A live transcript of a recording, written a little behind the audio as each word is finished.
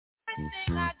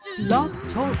Blog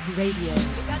Talk Radio.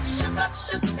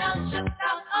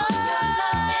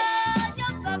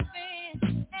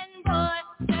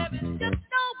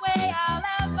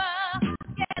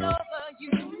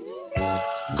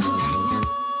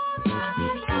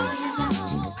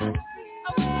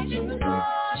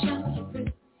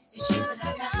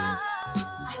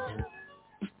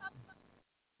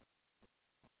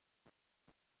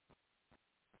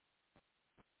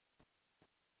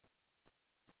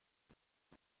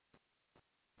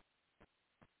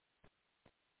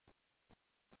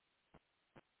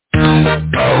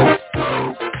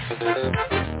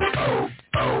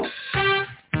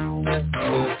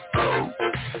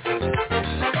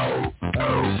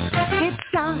 It's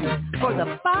time for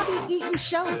the Bobby Eaton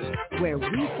Show, where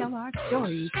we tell our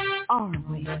stories our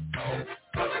way.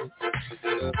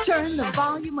 Turn the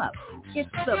volume up. It's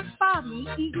the Bobby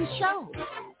Eaton Show.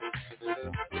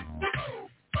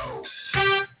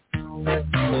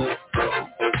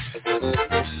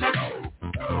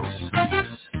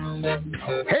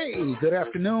 Hey, good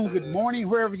afternoon, good morning,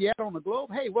 wherever you're at on the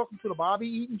globe. Hey, welcome to the Bobby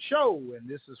Eaton Show, and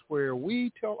this is where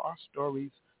we tell our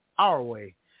stories our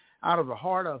way. Out of the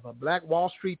heart of a Black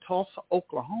Wall Street, Tulsa,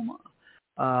 Oklahoma,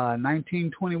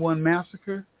 1921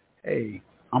 massacre. Hey,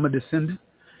 I'm a descendant,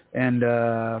 and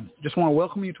just want to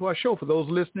welcome you to our show. For those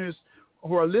listeners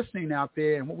who are listening out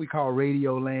there in what we call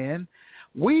Radio Land,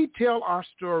 we tell our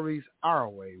stories our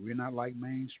way. We're not like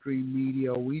mainstream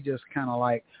media. We just kind of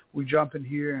like, we jump in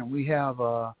here and we have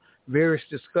various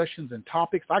discussions and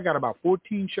topics. I got about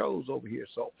 14 shows over here.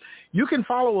 So you can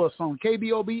follow us on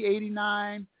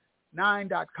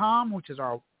KBOB899.com, which is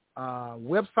our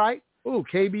website. Ooh,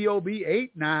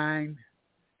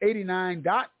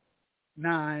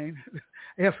 KBOB8989.9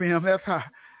 FM.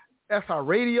 That's our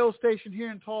radio station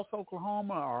here in Tulsa,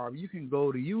 Oklahoma. Or you can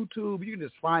go to YouTube. You can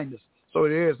just find us. So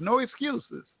there's no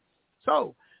excuses.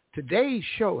 So today's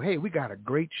show, hey, we got a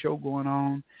great show going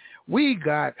on. We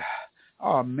got,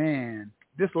 oh man,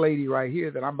 this lady right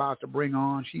here that I'm about to bring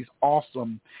on, she's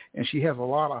awesome. And she has a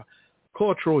lot of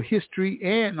cultural history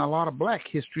and a lot of black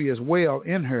history as well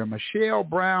in her. Michelle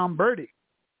Brown Burdick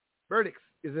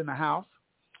is in the house.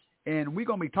 And we're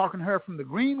going to be talking to her from the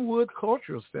Greenwood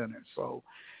Cultural Center. So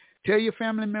tell your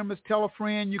family members, tell a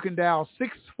friend. You can dial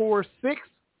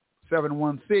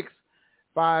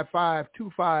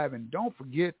 646-716-5525, and don't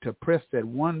forget to press that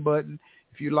one button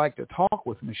if you'd like to talk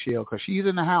with Michelle, because she's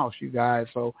in the house, you guys.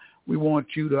 So we want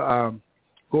you to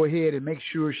go ahead and make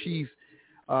sure she's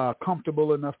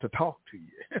comfortable enough to talk to you.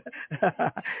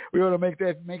 We want to make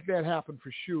that happen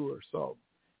for sure. So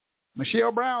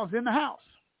Michelle Brown's in the house,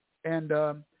 and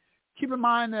keep in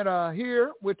mind that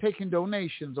here we're taking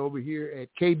donations over here at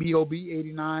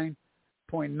KBOB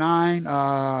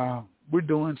 89.9. We're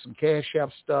doing some Cash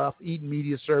App stuff, Eaton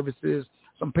Media Services,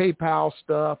 some PayPal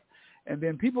stuff. And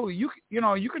then people, you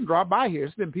can drop by here.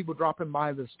 There's been people dropping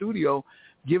by the studio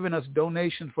giving us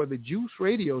donations for the Juice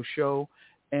Radio show.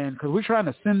 And because we're trying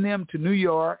to send them to New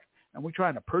York, and we're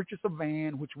trying to purchase a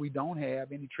van, which we don't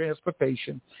have any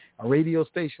transportation, a radio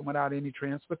station without any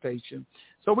transportation.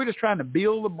 So we're just trying to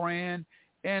build the brand.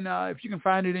 And if you can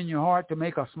find it in your heart to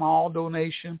make a small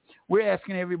donation, we're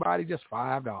asking everybody just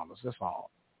 $5. That's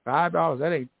all. $5,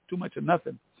 that ain't too much of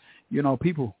nothing. You know,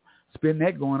 people spend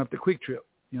that going up the Quick Trip,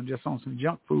 just on some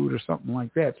junk food or something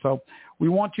like that. So we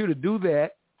want you to do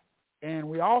that. And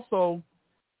we also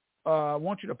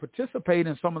want you to participate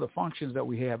in some of the functions that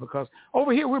we have, because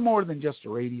over here we're more than just a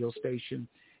radio station.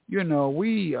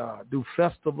 We do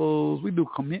festivals. We do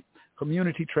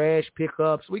community trash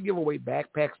pickups. We give away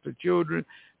backpacks to children,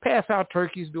 pass out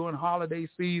turkeys during holiday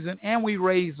season, and we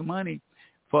raise money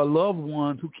for loved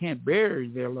ones who can't bury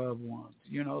their loved ones,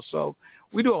 So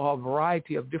we do a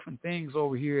variety of different things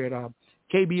over here at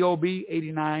KBOB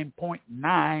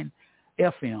 89.9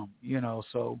 FM,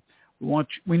 So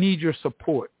we need your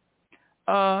support.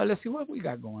 Let's see what we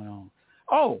got going on.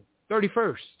 Oh,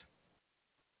 31st.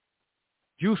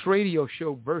 Juice Radio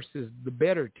Show versus the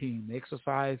Better Team, the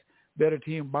Exercise Better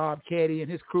Team, Bob Caddy and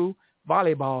his crew,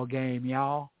 volleyball game,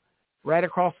 y'all. Right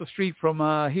across the street from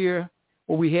here,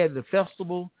 where we had the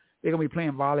festival. They're going to be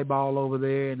playing volleyball over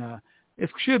there, and it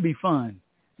should be fun.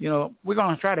 We're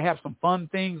going to try to have some fun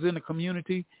things in the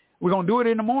community. We're going to do it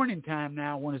in the morning time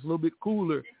now when it's a little bit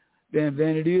cooler than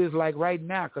it is like right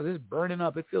now, because it's burning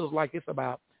up. It feels like it's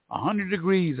about 100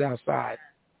 degrees outside.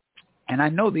 And I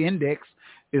know the index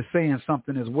is saying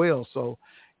something as well. So,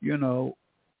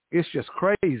 it's just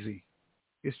crazy.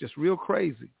 It's just real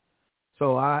crazy.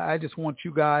 So I just want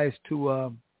you guys to, I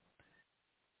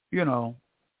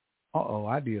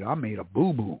made a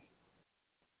boo-boo.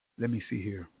 Let me see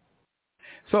here.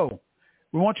 So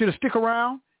we want you to stick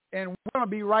around and we're going to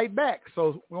be right back.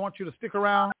 So we want you to stick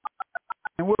around,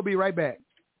 and we'll be right back.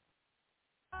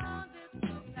 I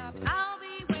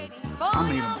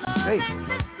made a mistake.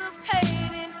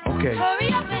 Okay.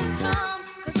 Hurry up and come,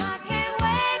 'cause I can't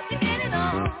wait to get it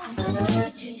on.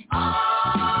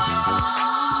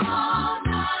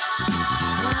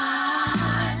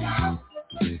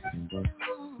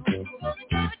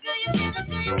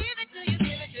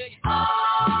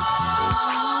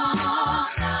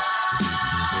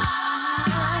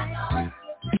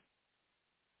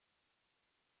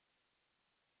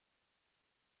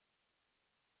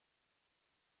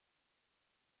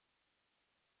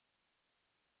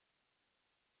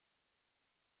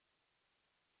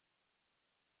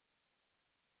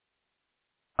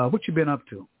 What you been up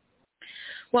to?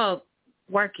 Well,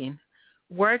 working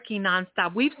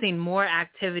nonstop. We've seen more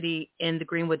activity in the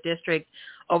Greenwood district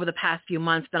over the past few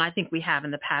months than I think we have in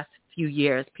the past few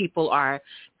years. People are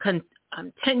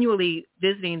continually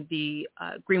visiting the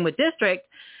Greenwood district,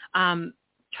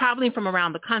 traveling from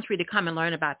around the country to come and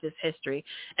learn about this history.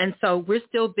 And so we're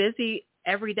still busy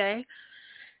every day.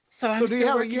 So do you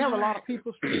have a lot of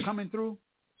people coming through?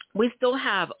 We still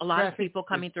have a lot of people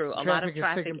coming through, a lot of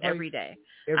traffic every day.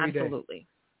 Absolutely. Day.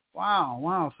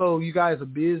 Wow. So you guys are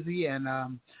busy, and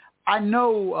I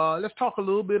know, let's talk a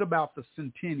little bit about the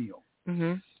Centennial.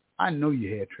 Mm-hmm. I know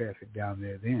you had traffic down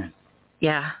there then.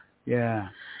 Yeah.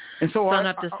 And so sun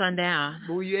up to sundown.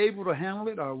 Were you able to handle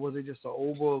it, or was it just an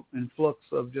over influx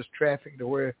of just traffic to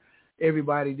where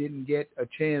everybody didn't get a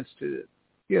chance to,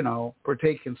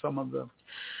 partake in some of the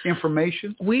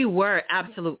information? We were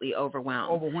absolutely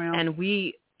overwhelmed. And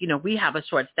we have a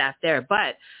short staff there.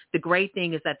 But the great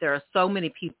thing is that there are so many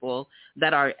people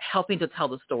that are helping to tell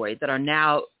the story, that are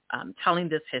now telling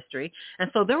this history.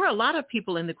 And so there were a lot of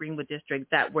people in the Greenwood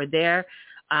district that were there.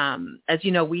 As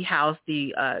you know, we housed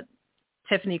the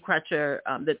Tiffany Crutcher,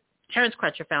 the Terrence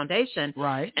Crutcher Foundation.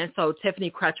 Right. And so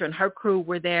Tiffany Crutcher and her crew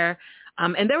were there.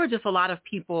 And there were just a lot of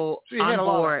people on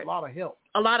board. A lot of help.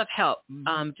 A lot of help,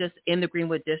 just in the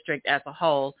Greenwood district as a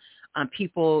whole.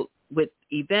 People with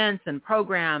events and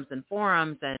programs and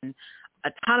forums and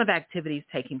a ton of activities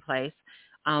taking place,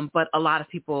 but a lot of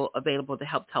people available to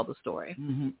help tell the story.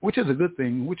 Mm-hmm. Which is a good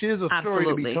thing, which is a story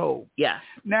to be told. Yes.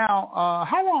 Now,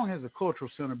 how long has the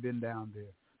Cultural Center been down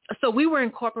there? So we were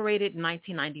incorporated in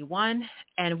 1991,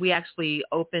 and we actually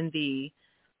opened the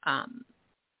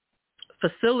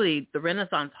facility, the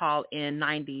Renaissance Hall, in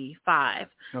 95.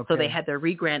 Okay. So they had their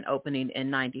re-grand opening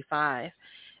in 95.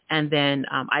 And then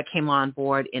I came on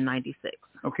board in 96.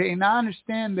 Okay. Now I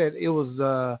understand that it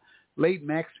was late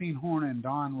Maxine Horner and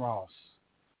Don Ross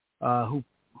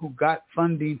who got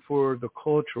funding for the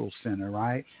Cultural Center,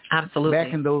 right? Absolutely.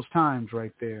 Back in those times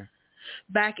right there.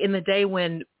 Back in the day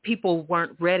when people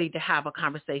weren't ready to have a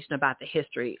conversation about the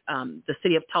history, the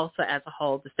city of Tulsa as a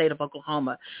whole, the state of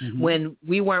Oklahoma, when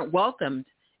we weren't welcomed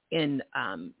in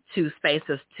to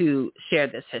spaces to share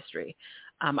this history.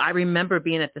 I remember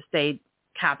being at the state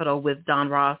Capitol with Don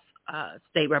Ross,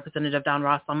 State Representative Don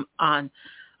Ross, on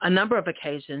a number of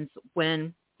occasions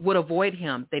when would avoid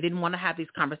him. They didn't want to have these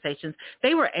conversations.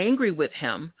 They were angry with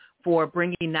him for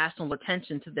bringing national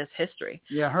attention to this history.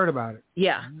 Yeah, I heard about it.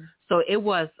 Yeah. So it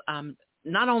was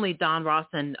not only Don Ross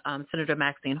and Senator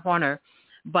Maxine Horner,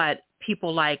 but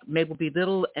people like Mabel B.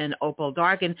 Little and Opal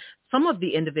Dargan, some of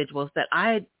the individuals that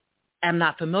I am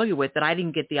not familiar with, that I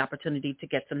didn't get the opportunity to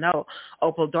get to know.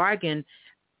 Opal Dargan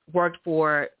worked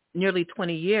for nearly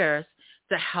 20 years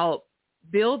to help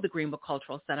build the Greenwood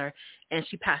Cultural Center, and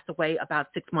she passed away about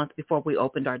 6 months before we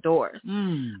opened our doors.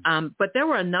 But there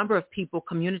were a number of people,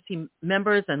 community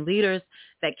members and leaders,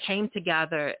 that came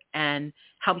together and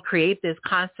helped create this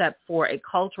concept for a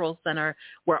cultural center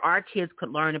where our kids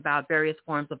could learn about various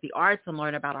forms of the arts and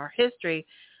learn about our history.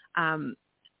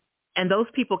 And those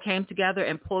people came together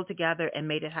and pulled together and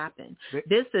made it happen.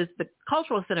 The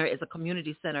Cultural Center is a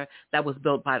community center that was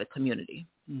built by the community.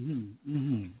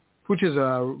 Which is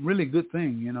a really good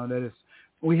thing, that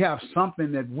we have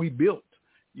something that we built,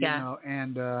 you know,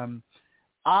 and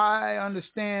I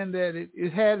understand that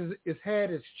it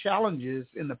had its challenges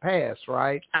in the past,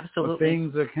 right? Absolutely. But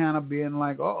things are kind of being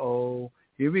like,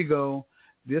 here we go,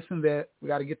 this and that. We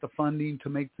got to get the funding to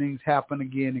make things happen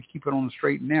again and keep it on the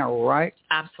straight and narrow, right?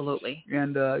 Absolutely.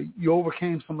 And you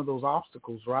overcame some of those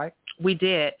obstacles, right? We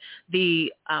did.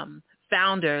 The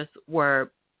founders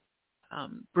were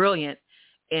brilliant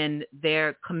in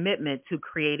their commitment to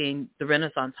creating the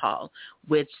Renaissance Hall,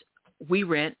 which we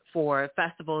rent for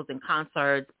festivals and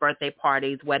concerts, birthday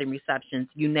parties, wedding receptions,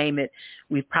 you name it.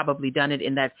 We've probably done it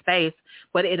in that space,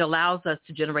 but it allows us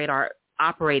to generate our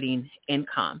operating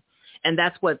income. And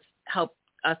that's what's helped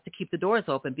us to keep the doors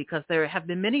open, because there have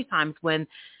been many times when,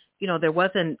 there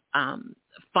wasn't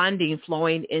funding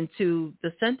flowing into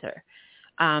the center.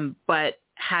 But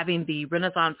having the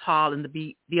Renaissance Hall and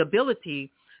the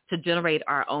ability to generate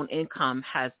our own income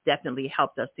has definitely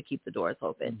helped us to keep the doors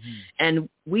open. Mm-hmm. And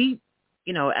we,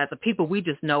 as a people, we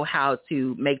just know how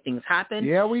to make things happen.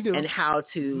 Yeah, we do. And how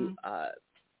to,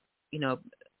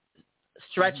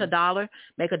 stretch a dollar,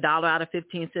 make a dollar out of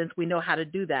 15 cents. We know how to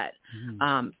do that.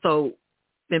 Mm-hmm. So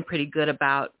been pretty good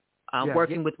about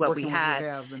working with what we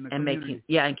have and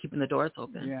and keeping the doors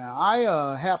open. Yeah,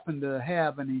 I happened to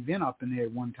have an event up in there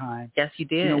one time. Yes, you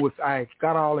did. I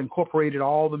got incorporated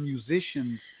all the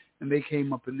musicians, and they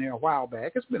came up in there a while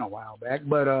back. It's been a while back,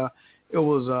 but it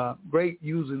was great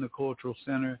using the cultural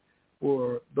center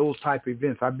for those type of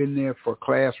events. I've been there for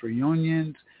class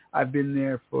reunions. I've been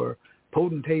there for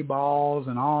potentate balls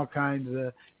and all kinds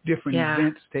of different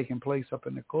events taking place up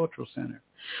in the cultural center.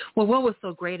 Well, what was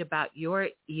so great about your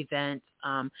event,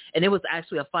 and it was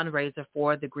actually a fundraiser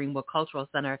for the Greenwood Cultural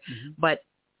Center, but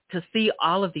to see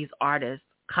all of these artists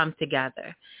come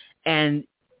together, and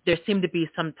there seemed to be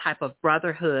some type of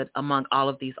brotherhood among all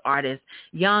of these artists,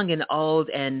 young and old,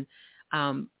 and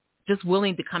just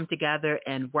willing to come together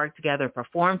and work together,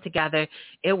 perform together.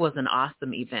 It was an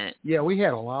awesome event. Yeah, we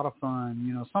had a lot of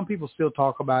fun. Some people still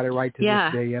talk about it right to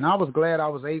this day, and I was glad I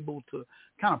was able to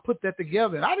kind of put that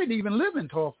together. And I didn't even live in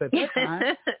Tulsa at that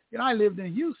time. I lived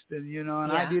in Houston,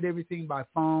 and I did everything by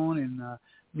phone, and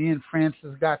me and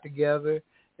Francis got together,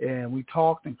 and we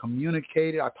talked and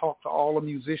communicated. I talked to all the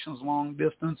musicians long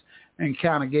distance and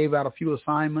kind of gave out a few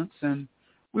assignments, and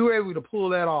we were able to pull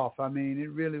that off. I mean, it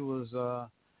really was...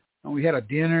 and we had a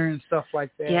dinner and stuff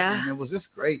like that. Yeah. And it was just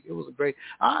great. It was great.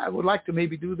 I would like to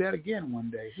maybe do that again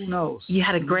one day. Who knows? You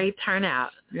had a great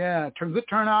turnout. Yeah, good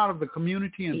turnout of the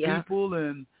community and people.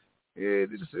 And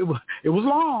it was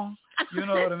long. You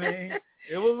know what I mean?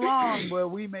 It was long, but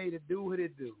we made it do what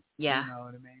it do. Yeah. You know what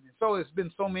I mean? And so it's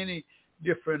been so many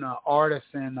different artists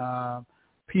and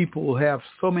people have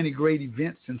so many great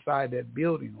events inside that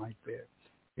building right there.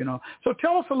 So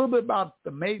tell us a little bit about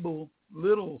the Mabel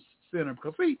Little Center,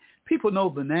 because people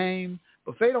know the name,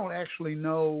 but they don't actually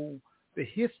know the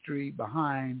history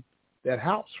behind that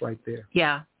house right there.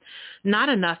 Yeah. Not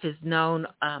enough is known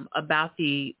about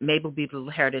the Mabel B. Little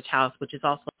Heritage House, which is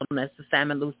also known as the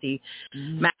Sam and Lucy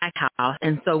Mack House.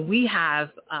 And so we have,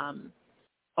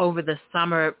 over the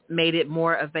summer, made it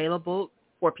more available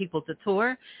for people to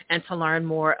tour and to learn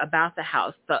more about the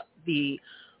house. The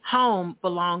home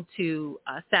belonged to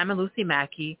Sam and Lucy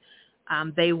Mackey.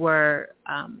 They were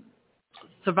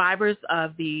survivors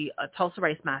of the Tulsa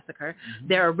Race Massacre. Mm-hmm.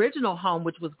 Their original home,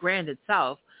 which was Grand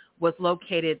itself, was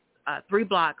located 3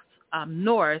 blocks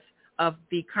north of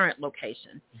the current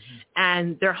location. Mm-hmm.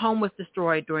 And their home was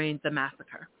destroyed during the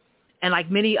massacre. And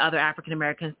like many other African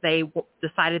Americans, they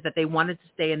decided that they wanted to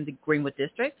stay in the Greenwood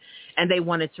district, and they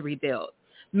wanted to rebuild.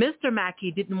 Mr.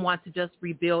 Mackey didn't want to just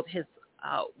rebuild his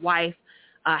wife's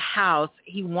house.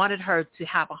 He wanted her to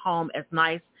have a home as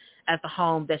nice as the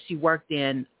home that she worked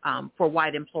in for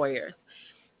white employers.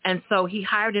 And so he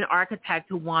hired an architect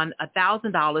who won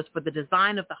 $1,000 for the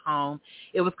design of the home.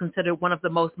 It was considered one of the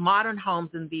most modern homes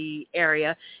in the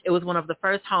area. It was one of the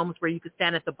first homes where you could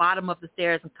stand at the bottom of the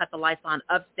stairs and cut the lights on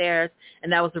upstairs,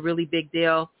 and that was a really big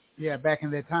deal. Yeah, back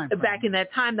in that time. Back in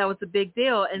that time, that was a big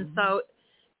deal. And so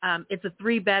it's a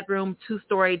 3-bedroom,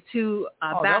 2-story,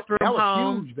 2-bathroom home. That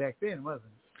was huge back then, wasn't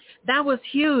it? That was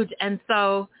huge. And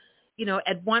so,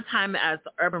 at one time as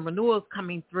urban renewal is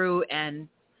coming through and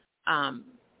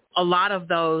a lot of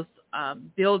those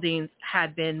buildings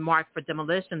had been marked for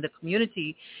demolition, the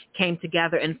community came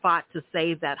together and fought to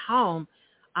save that home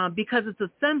because it's a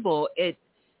symbol. It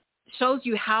shows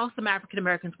you how some African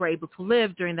Americans were able to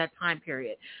live during that time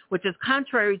period, which is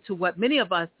contrary to what many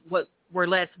of us were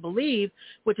led to believe,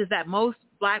 which is that most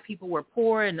Black people were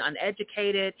poor and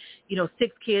uneducated, 6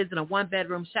 kids in a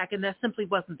 1-bedroom shack, and that simply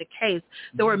wasn't the case.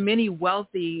 There were many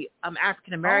wealthy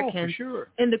African Americans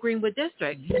in the Greenwood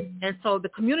district. And so the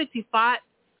community fought,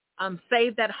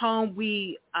 saved that home.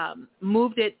 We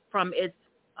moved it from its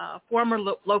former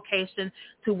location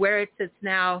to where it sits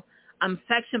now,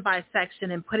 section by section,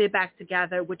 and put it back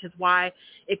together, which is why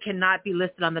it cannot be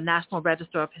listed on the National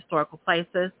Register of Historical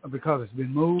Places. Because it's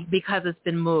been moved? Because it's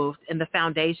been moved, and the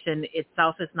foundation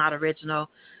itself is not original.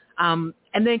 And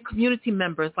then community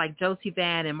members like Josie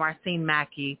Van and Marcine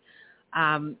Mackey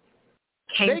came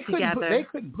together. They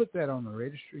couldn't put that on the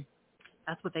registry.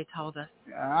 That's what they told us.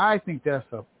 I think that's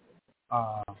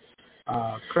a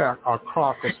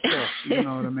crock of stuff, you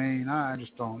know what I mean? I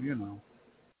just don't,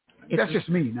 That's just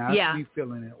me now. That's me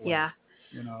feeling it way. Yeah.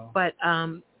 You know. But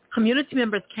community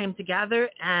members came together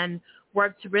and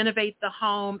worked to renovate the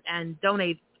home and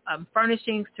donate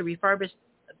furnishings to refurbish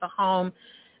the home.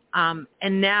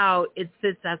 And now it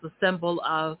sits as a symbol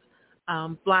of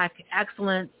Black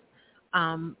excellence,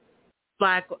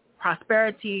 Black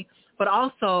prosperity, but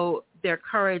also their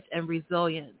courage and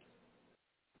resilience.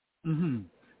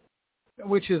 Mm-hmm.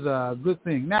 Which is a good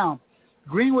thing. Now,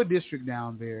 Greenwood District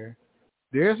down there,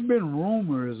 there's been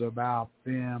rumors about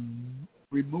them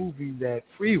removing that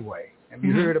freeway. Have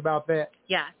you heard about that?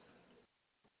 Yes.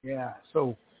 Yeah.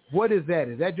 So what is that?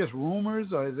 Is that just rumors,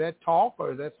 or is that talk,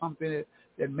 or is that something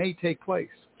that may take place?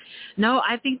 No,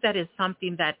 I think that is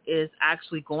something that is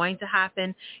actually going to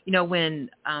happen. You know, when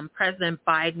President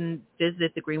Biden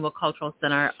visited the Greenwood Cultural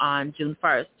Center on June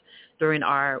 1st during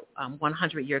our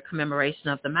 100-year commemoration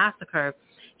of the massacre,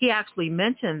 he actually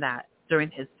mentioned that during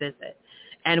his visit.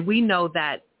 And we know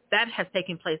that that has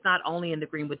taken place not only in the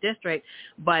Greenwood District,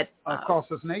 but across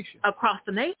this nation. Across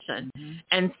the nation. Mm-hmm.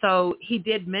 And so he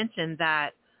did mention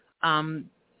that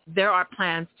there are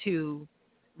plans to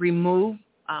remove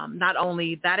not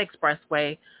only that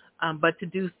expressway, but to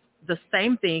do the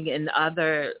same thing in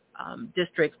other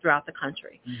districts throughout the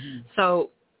country. Mm-hmm. So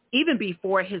even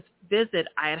before his visit,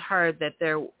 I had heard that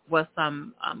there was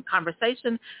some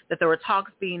conversation, that there were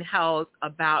talks being held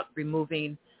about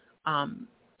removing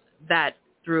that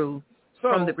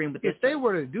from the Greenwood District. If they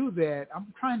were to do that,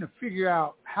 I'm trying to figure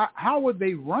out how would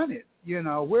they run it? You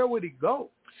know, where would it go?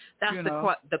 That's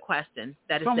the question.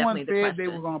 That is definitely the question. Someone said they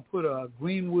were going to put a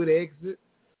Greenwood exit.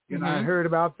 You know, I heard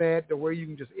about that, to where you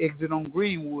can just exit on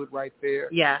Greenwood right there.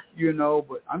 Yeah. You know,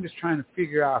 but I'm just trying to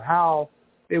figure out how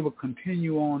they will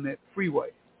continue on that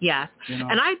freeway. Yes. You know?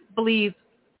 And I believe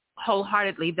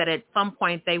wholeheartedly that at some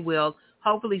point they will,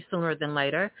 hopefully sooner than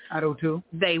later. I do too.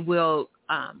 They will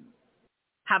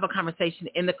have a conversation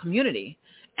in the community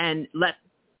and let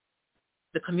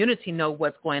the community know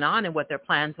what's going on and what their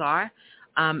plans are,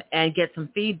 and get some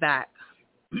feedback.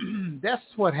 That's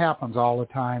what happens all the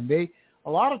time. A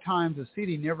lot of times the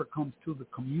city never comes to the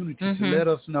community to let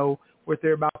us know what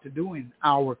they're about to do in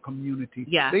our community.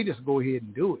 Yeah. They just go ahead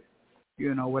and do it,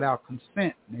 you know, without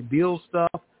consent. And they build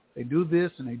stuff, they do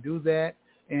this and they do that,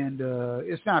 and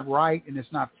it's not right and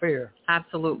it's not fair.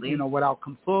 Absolutely. You know, without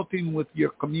consulting with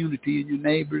your community and your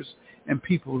neighbors and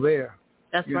people there.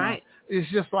 That's right. Know?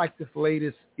 It's just like this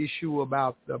latest issue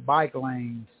about the bike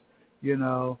lanes, you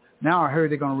know. Now I heard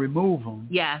they're going to remove them.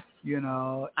 Yes. You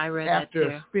know, I read after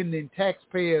that too. Spending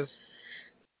taxpayers'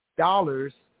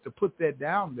 dollars to put that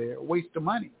down there, a waste of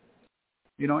money,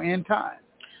 you know, and time.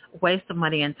 Waste of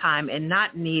money and time, and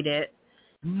not needed.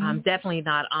 Definitely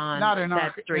not on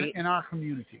that street. In our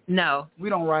community. No. We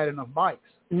don't ride enough bikes.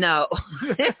 No.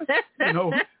 You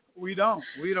know, we don't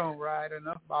ride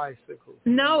enough bicycles.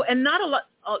 No, and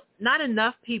not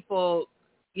enough people,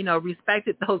 you know,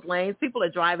 respected those lanes. People are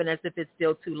driving as if it's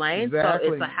still 2 lanes, exactly.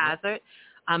 So it's a hazard.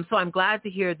 So I'm glad to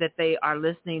hear that they are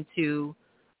listening to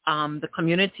the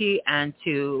community and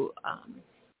to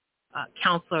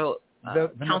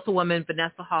Councilwoman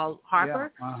Vanessa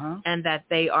Harper, and that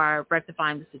they are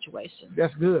rectifying the situation.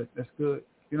 That's good. That's good.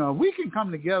 You know, we can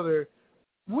come together.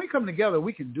 When we come together,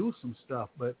 we can do some stuff,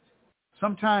 but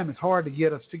sometimes it's hard to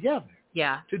get us together.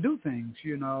 Yeah. To do things,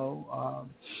 you know,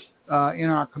 in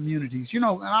our communities. You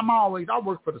know, and I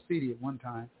worked for the city at one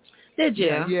time. Did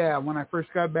you? Yeah. When I first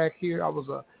got back here, I was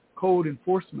a code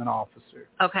enforcement officer.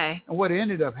 Okay. And what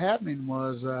ended up happening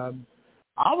was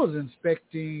I was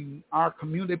inspecting our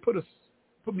community. They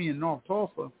put me in North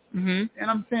Tulsa, and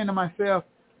I'm saying to myself,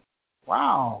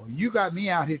 "Wow, you got me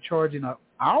out here charging up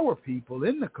our people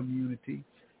in the community,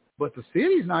 but the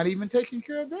city's not even taking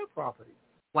care of their property."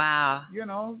 Wow. You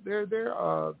know, their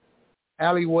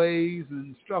alleyways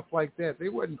and stuff like that. They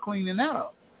wasn't cleaning that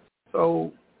up.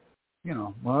 So, you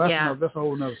know, well, that's a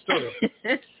whole nother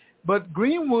story. But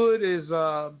Greenwood is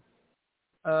a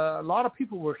lot of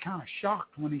people were kind of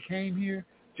shocked when he came here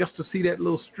just to see that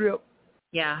little strip.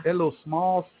 Yeah. That little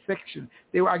small section.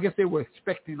 I guess they were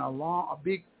expecting a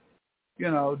big, you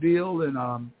know, deal. And,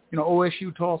 you know,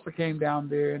 OSU Tulsa came down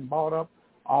there and bought up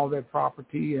all that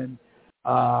property. And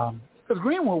because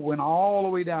Greenwood went all the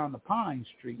way down to Pine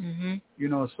Street, you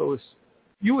know, so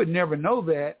you would never know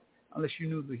that unless you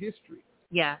knew the history.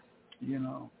 Yeah. You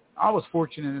know, I was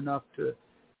fortunate enough to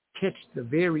catch the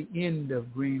very end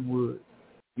of Greenwood,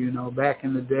 you know, back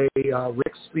in the day,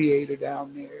 Rex Theater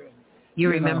down there. And, you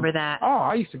remember that? Oh,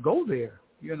 I used to go there,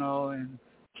 you know, and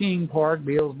King Park,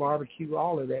 Bill's Barbecue,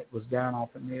 all of that was down off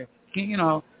in there. You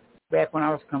know, back when I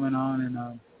was coming on,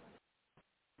 and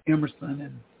Emerson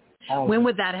and all When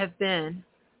would that have been?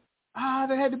 That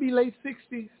had to be late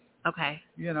 60s. Okay.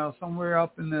 You know, somewhere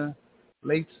up in the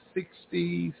late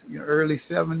 60s, early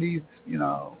 70s,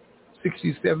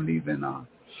 60s, 70s, and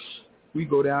we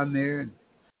go down there and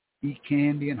eat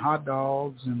candy and hot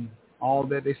dogs and all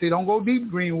that. They say don't go deep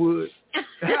Greenwood.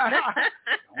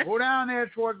 Don't go down there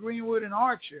toward Greenwood and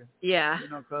Archer. Yeah.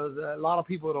 Because a lot of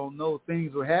people don't know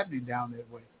things were happening down that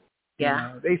way.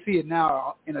 Yeah. They see it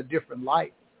now in a different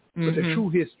light. But the true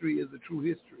history is the true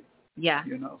history. Yeah.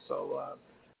 So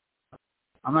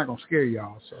I'm not going to scare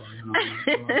y'all. So,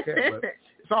 okay, but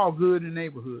it's all good in the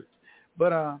neighborhood.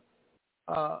 But,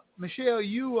 Michelle,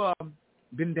 you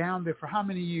been down there for how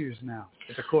many years now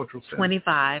at the Cultural Center?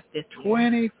 25 this year.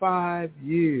 25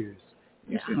 years.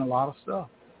 You've seen a lot of stuff.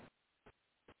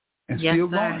 And still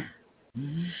going.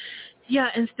 Mm-hmm. Yeah,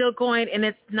 and still going. And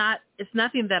it's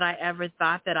nothing that I ever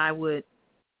thought that I would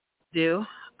do.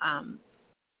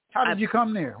 How did you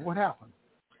come there? What happened?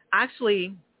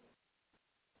 Actually,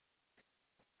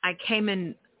 I came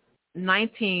in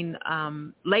late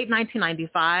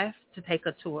 1995 to take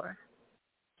a tour.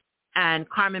 And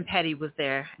Carmen Petty was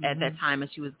there at that time,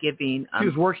 and she was giving. She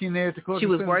was working there at the Cultural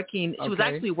Center? She was working. She was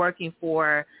actually working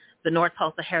for the North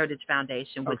Tulsa Heritage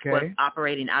Foundation, which was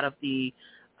operating out of the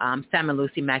Sam and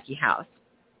Lucy Mackey House.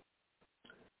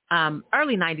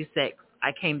 Early '96,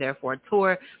 I came there for a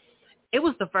tour. It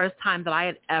was the first time that I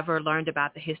had ever learned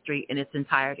about the history in its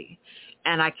entirety,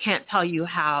 and I can't tell you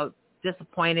how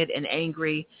disappointed and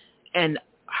angry and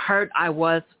hurt I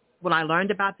was when I learned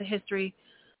about the history.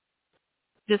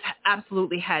 Just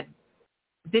absolutely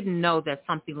didn't know that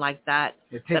something like that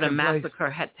a massacre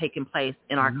had taken place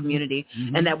in our community,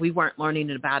 and that we weren't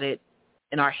learning about it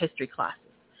in our history classes,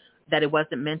 that it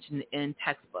wasn't mentioned in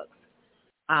textbooks.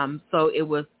 So it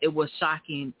was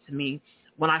shocking to me.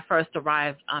 When I first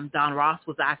arrived, Don Ross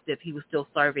was active. He was still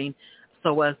serving.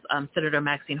 So was Senator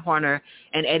Maxine Horner,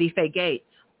 and Eddie Faye Gates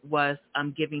was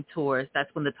giving tours.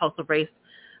 That's when the Tulsa Race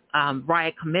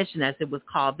Riot Commission, as it was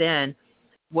called then,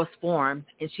 was formed,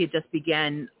 and she had just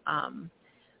began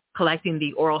collecting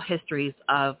the oral histories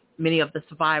of many of the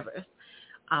survivors.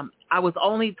 I was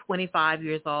only 25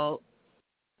 years old,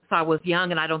 so I was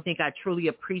young, and I don't think I truly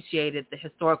appreciated the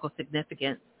historical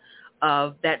significance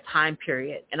of that time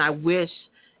period. And I wish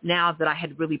now that I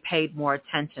had really paid more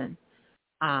attention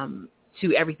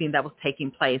to everything that was taking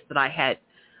place, that I had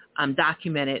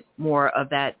documented more of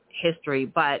that history.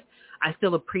 But I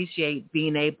still appreciate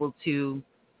being able to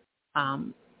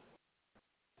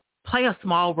play a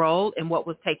small role in what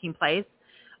was taking place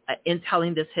in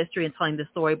telling this history and telling this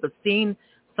story, but seeing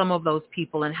some of those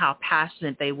people and how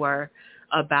passionate they were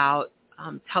about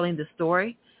telling the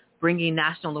story, bringing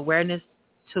national awareness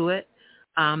to it.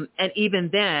 And even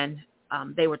then,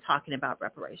 they were talking about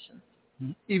reparations.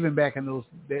 Even back in those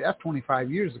days, that's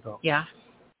 25 years ago. Yeah.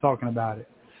 Talking about it.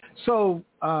 So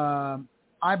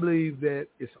I believe that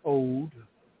it's old.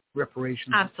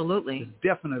 Reparations. Absolutely. Is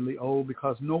definitely old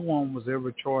because no one was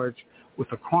ever charged with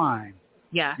a crime.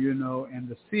 Yeah. And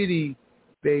the city,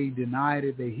 they denied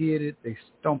it, they hid it, they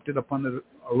stumped it up under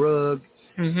a rug.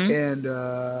 And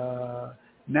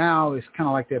now it's kind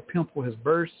of like that pimple has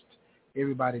burst.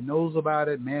 Everybody knows about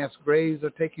it. Mass graves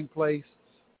are taking place.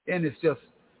 And it's just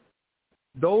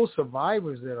those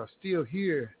survivors that are still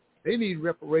here, they need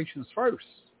reparations first.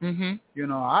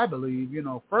 I believe,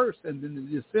 first, and then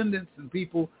the descendants and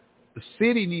people, the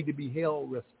city need to be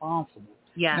held responsible.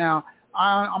 Yeah. Now,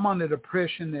 I'm under the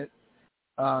impression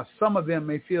that some of them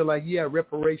may feel like,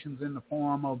 reparations in the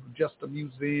form of just a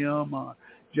museum or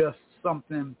just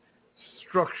something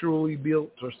structurally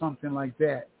built or something like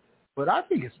that. But I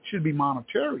think it should be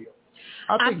monetary.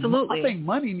 Absolutely. I think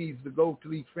money needs to go to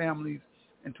these families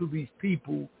and to these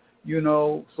people,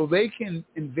 so they can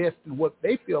invest in what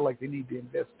they feel like they need to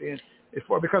invest in.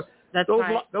 Because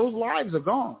those lives are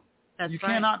gone. You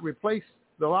cannot replace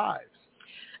the lives.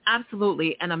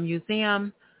 Absolutely. And a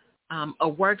museum, a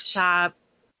workshop,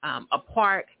 a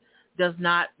park does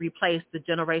not replace the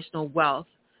generational wealth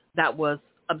that was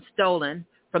stolen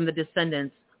from the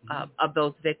descendants of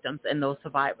those victims and those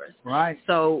survivors. Right.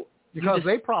 So because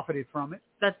they profited from it.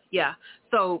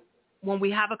 So when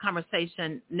we have a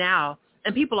conversation now,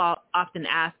 and people often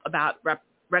ask about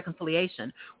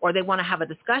reconciliation, or they want to have a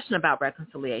discussion about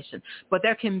reconciliation, but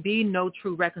there can be no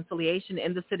true reconciliation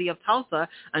in the city of Tulsa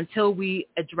until we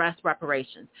address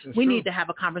reparations. We need to have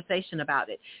a conversation about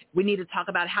it. We need to talk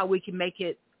about how we can make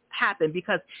it happen,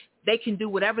 because they can do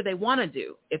whatever they want to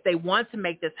do. If they want to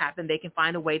make this happen, they can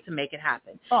find a way to make it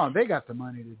happen. Oh, they got the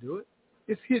money to do it.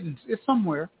 It's hidden. It's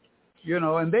somewhere,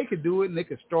 and they could do it, and they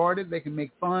could start it. They can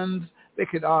make funds. They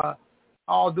could all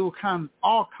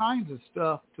kinds of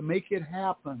stuff to make it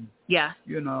happen. Yeah.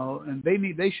 And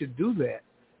they should do that.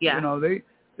 Yeah.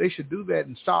 They should do that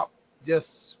and stop just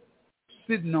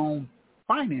sitting on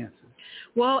finances.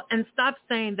 Well, and stop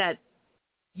saying that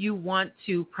you want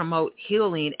to promote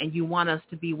healing and you want us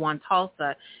to be one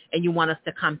Tulsa and you want us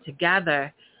to come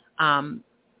together,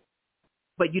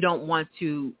 but you don't want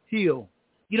to heal.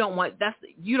 You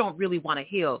don't really want to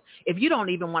heal. If you don't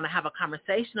even want to have a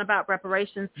conversation about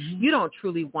reparations, you don't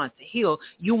truly want to heal.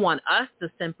 You want us to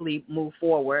simply move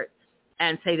forward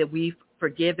and say that we've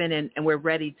forgiven and we're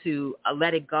ready to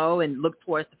let it go and look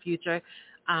towards the future.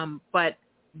 But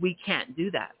we can't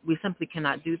do that. We simply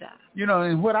cannot do that.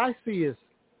 And what I see is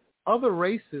other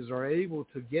races are able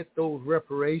to get those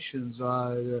reparations.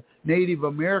 The Native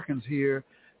Americans here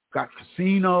got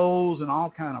casinos and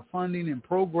all kind of funding and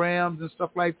programs and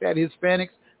stuff like that. Hispanics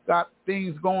got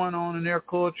things going on in their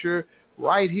culture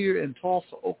right here in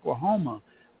Tulsa, Oklahoma.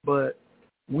 But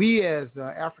we as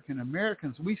African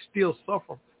Americans, we still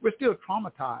suffer. We're still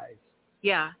traumatized.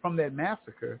 Yeah. From that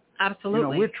massacre.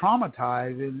 Absolutely. We're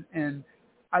traumatized, and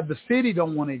the city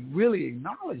don't want to really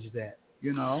acknowledge that.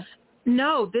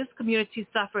 No, this community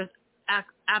suffers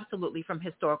absolutely from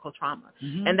historical trauma.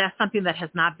 And that's something that has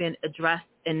not been addressed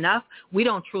enough. We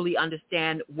don't truly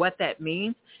understand what that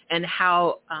means and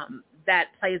how that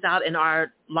plays out in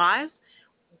our lives,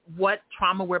 what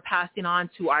trauma we're passing on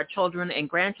to our children and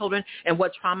grandchildren, and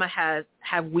what trauma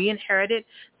have we inherited.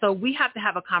 So we have to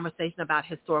have a conversation about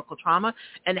historical trauma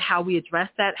and how we address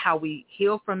that, how we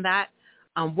heal from that,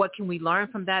 what can we learn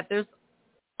from that. There's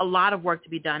a lot of work to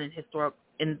be done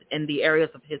in the areas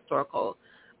of historical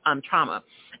trauma.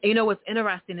 And what's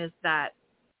interesting is that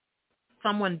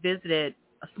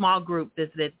a small group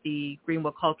visited the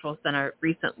Greenwood Cultural Center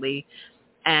recently,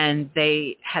 and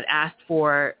they had asked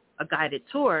for a guided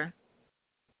tour.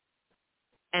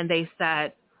 And they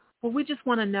said, well, we just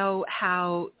want to know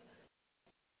how,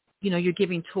 you're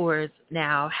giving tours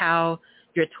now, how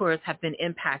your tours have been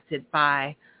impacted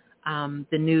by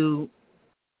the new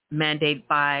mandate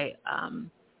by, I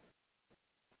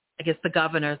guess, the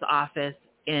governor's office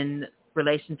in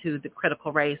relation to the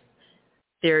critical race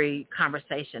theory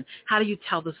conversation. How do you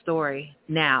tell the story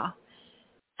now?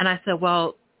 And I said,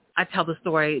 well, I tell the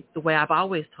story the way I've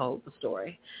always told the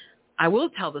story. I will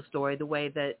tell the story the way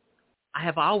that I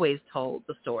have always told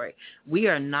the story. We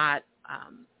are not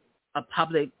a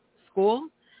public school.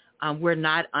 We're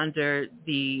not under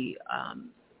the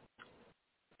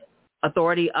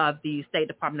authority of the State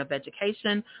Department of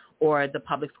Education or the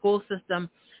public school system.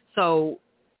 So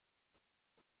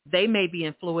they may be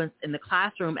influenced in the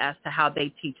classroom as to how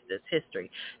they teach this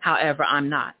history. However, I'm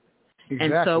not.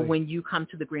 Exactly. And so when you come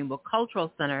to the Greenwood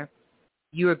Cultural Center,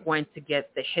 you are going to get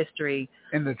the history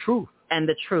and the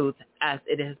truth as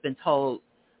it has been told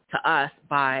to us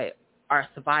by our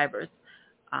survivors.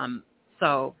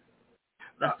 So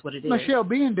that's what it is. Michelle,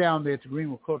 being down there at the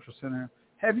Greenwood Cultural Center,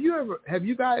 have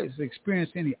you guys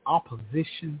experienced any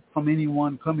opposition from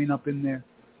anyone coming up in there?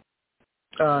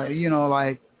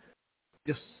 Like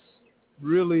just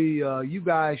really, you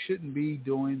guys shouldn't be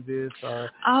doing this.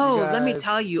 Let me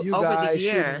tell you, over the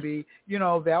years, be,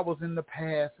 that was in the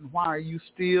past, and why are you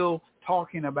still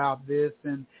talking about this?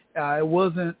 And it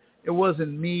wasn't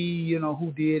me,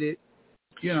 who did it,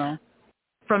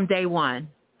 From day one,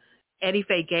 Eddie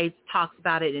Faye Gates talks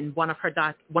about it in one of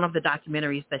the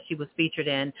documentaries that she was featured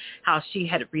in, how she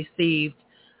had received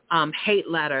hate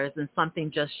letters and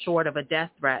something just short of a death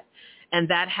threat. And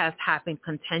that has happened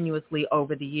continuously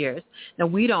over the years. Now,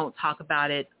 we don't talk about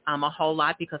it a whole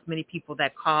lot because many people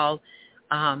that call,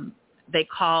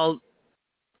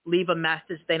 leave a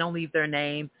message. They don't leave their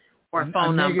name or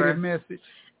phone number. A negative message.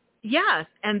 Yes,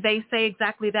 and they say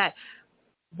exactly that.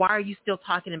 Why are you still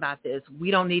talking about this?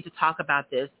 We don't need to talk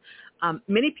about this.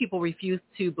 Many people refuse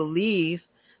to believe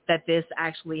that this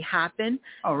actually happened.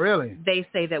 Oh, really? They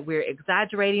say that we're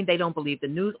exaggerating. They don't believe the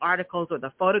news articles or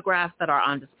the photographs that are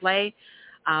on display.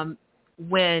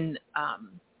 When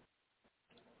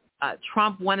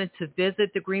Trump wanted to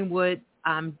visit the Greenwood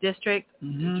district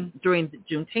during the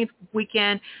Juneteenth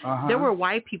weekend, there were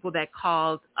white people that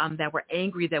called that were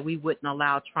angry that we wouldn't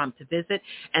allow Trump to visit.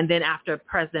 And then after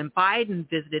President Biden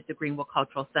visited the Greenwood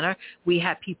Cultural Center, we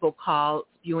had people call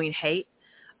spewing hate,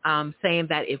 saying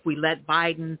that if we let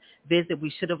Biden visit,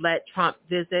 we should have let Trump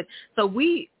visit. So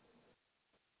we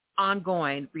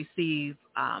ongoing receive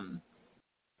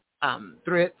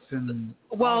threats and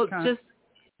negative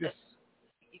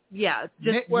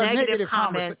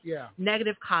comments.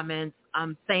 Negative comments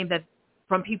saying that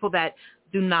from people that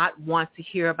do not want to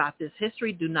hear about this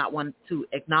history, do not want to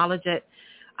acknowledge it.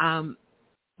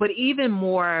 But even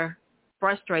more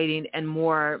frustrating and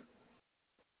more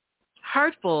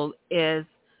hurtful is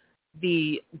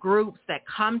the groups that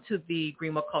come to the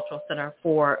Greenwood Cultural Center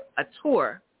for a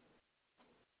tour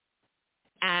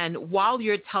And while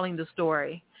you're telling the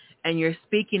story and you're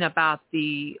speaking about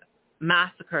the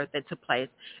massacre that took place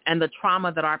and the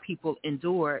trauma that our people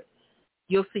endured,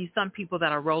 you'll see some people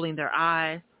that are rolling their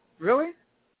eyes. Really?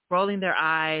 Rolling their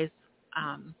eyes.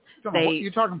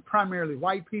 You're talking primarily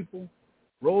white people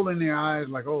rolling their eyes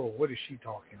like, oh, what is she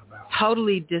talking about?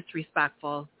 Totally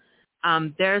disrespectful.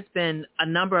 There's been a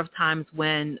number of times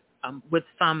when, with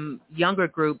some younger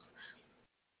groups,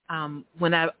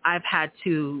 when I've had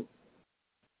to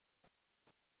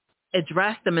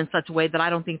address them in such a way that I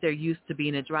don't think they're used to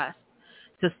being addressed,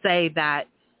 to say that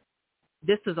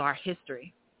this is our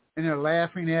history. And they're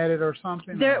laughing at it or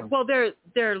something? They're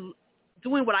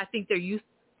doing what I think they're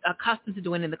accustomed to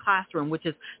doing in the classroom, which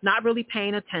is not really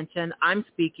paying attention. I'm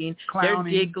speaking. Clowning.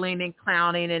 They're giggling and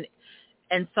clowning.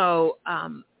 And so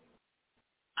I'm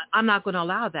not going to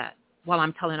allow that while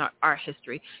I'm telling our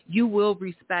history. You will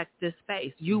respect this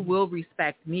space. You will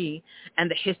respect me and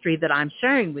the history that I'm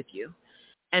sharing with you.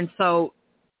 And so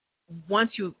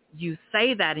once you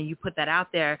say that and you put that out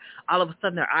there, all of a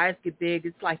sudden their eyes get big.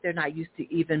 It's like they're not used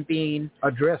to even being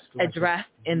addressed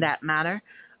in that manner.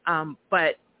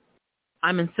 But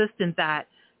I'm insistent that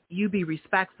you be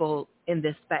respectful in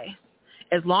this space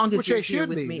as long as you're here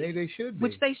with me. They should be.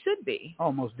 Which they should be.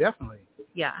 Oh, most definitely.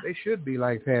 Yeah. They should be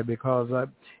like that because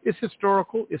it's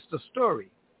historical. It's the story.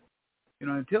 You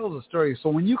know, it tells a story. So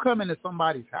when you come into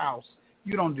somebody's house,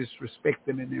 you don't disrespect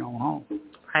them in their own home.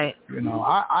 Right. You know,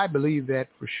 I believe that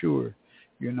for sure.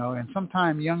 You know, and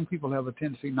sometimes young people have a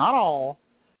tendency, not all,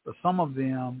 but some of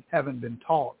them haven't been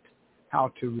taught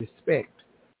how to respect,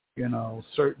 you know,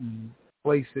 certain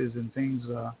places and things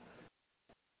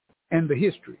and the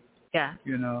history. Yeah.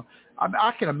 You know,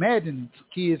 I can imagine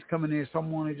kids coming there,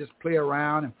 someone to just play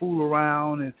around and fool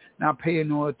around and not paying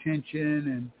no attention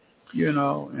and, you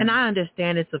know. And I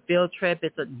understand it's a field trip.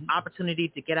 It's an opportunity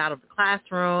to get out of the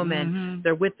classroom and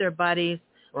they're with their buddies.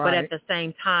 Right. But at the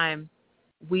same time,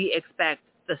 we expect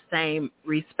the same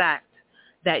respect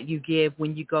that you give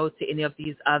when you go to any of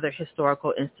these other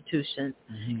historical institutions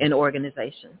and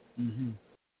organizations.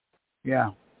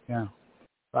 Yeah, yeah.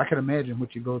 I can imagine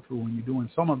what you go through when you're doing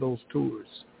some of those tours.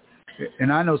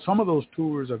 And I know some of those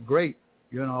tours are great,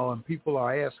 you know, and people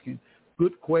are asking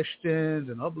good questions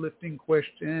and uplifting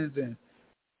questions and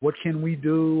what can we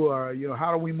do or, you know,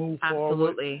 how do we move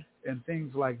forward and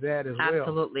things like that as well.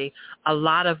 Absolutely. A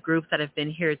lot of groups that have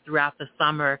been here throughout the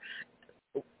summer,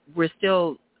 we're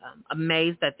still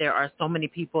amazed that there are so many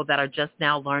people that are just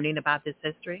now learning about this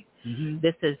history.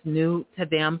 This is new to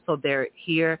them, so they're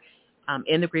here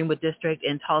in the Greenwood District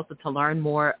in Tulsa to learn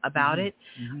more about it.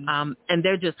 And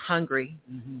they're just hungry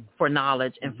for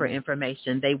knowledge and for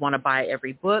information. They want to buy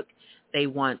every book. They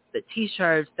want the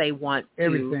T-shirts. They want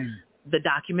everything. The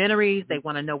documentaries. They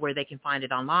want to know where they can find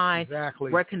it online.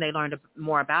 Exactly. Where can they learn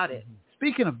more about it?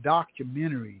 Speaking of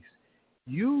documentaries,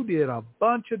 you did a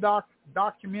bunch of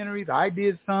documentaries. I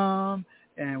did some,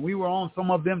 and we were on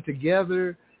some of them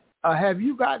together. Have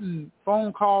you gotten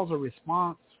phone calls or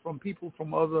response from people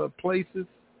from other places?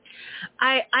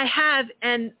 I have,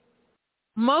 and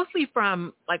mostly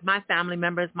from like my family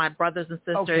members, my brothers and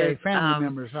sisters. Okay, family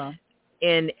members, huh?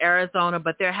 In Arizona,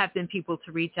 but there have been people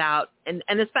to reach out, and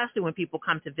especially when people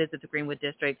come to visit the Greenwood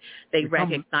District, they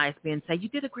recognize me and say, you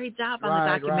did a great job on the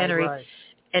documentary. Right.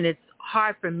 And it's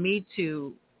hard for me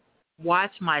to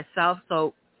watch myself,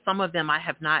 so some of them I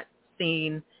have not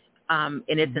seen in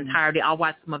its entirety. I'll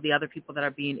watch some of the other people that are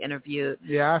being interviewed.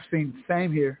 Yeah, I've seen the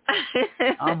same here.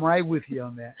 I'm right with you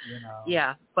on that, you know.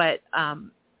 Yeah, but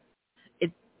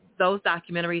those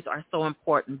documentaries are so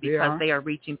important because they are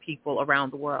reaching people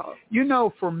around the world. You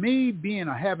know, for me,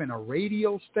 having a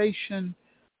radio station,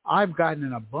 I've gotten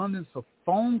an abundance of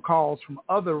phone calls from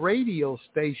other radio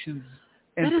stations.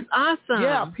 And that is awesome.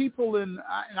 Yeah, people and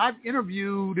I've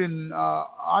interviewed and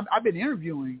I've been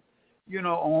interviewing, you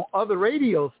know, on other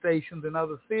radio stations in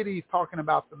other cities talking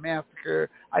about the massacre.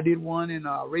 I did one in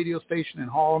a radio station in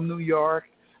Harlem, New York.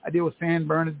 I did with San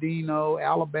Bernardino,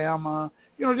 Alabama.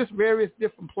 You know, just various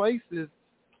different places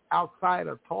outside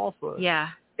of Tulsa. Yeah.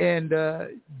 And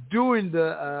during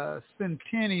the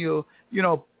Centennial, you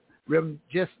know, Reverend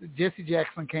Jesse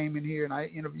Jackson came in here and I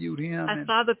interviewed him. I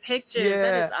saw the pictures. Yeah,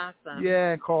 that is awesome.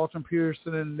 Yeah, and Carlton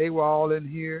Pearson, and they were all in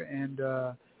here. And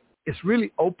it's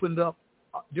really opened up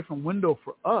a different window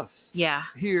for us. Yeah.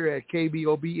 Here at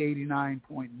KBOB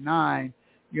 89.9,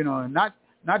 you know, and not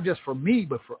just for me,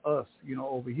 but for us, you know,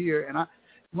 over here. And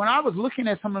when I was looking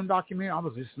at some of them documentaries, I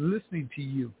was just listening to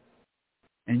you.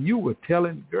 And you were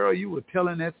telling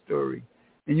that story.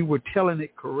 And you were telling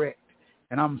it correct.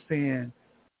 And I'm saying,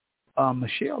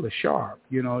 Michelle is sharp.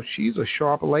 You know, she's a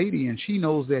sharp lady, and she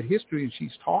knows that history, and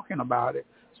she's talking about it.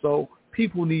 So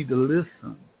people need to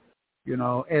listen, you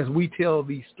know, as we tell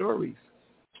these stories.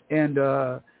 And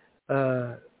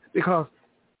because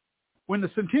when the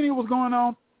Centennial was going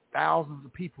on, thousands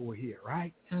of people were here,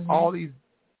 right? Mm-hmm. All these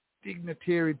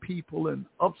dignitary people and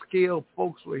upscale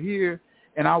folks were here.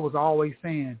 And I was always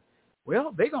saying,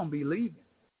 well, they're going to be leaving.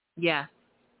 Yeah.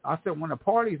 I said, when the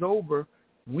party's over,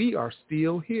 we are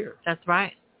still here. That's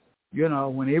right. You know,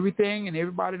 when everything and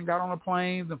everybody got on the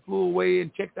planes and flew away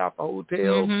and checked out the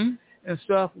hotels and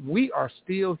stuff, we are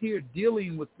still here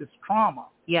dealing with this trauma.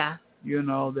 Yeah. You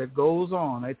know, that goes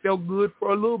on. It felt good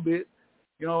for a little bit.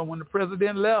 You know, when the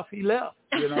president left, he left,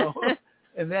 you know.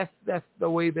 And that's the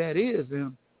way that is.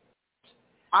 And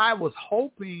I was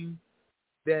hoping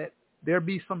that there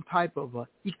be some type of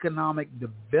economic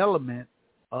development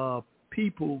of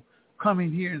people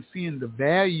coming here and seeing the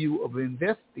value of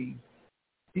investing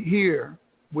here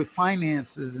with finances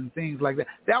and things like that.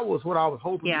 That was what I was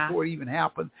hoping before it even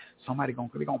happened. Somebody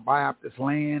they're gonna buy up this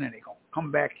land and they're gonna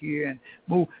come back here and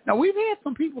move. Now we've had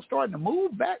some people starting to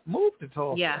move to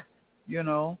Tulsa. Yeah. You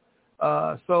know,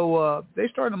 so they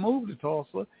started to move to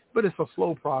Tulsa, but it's a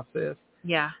slow process.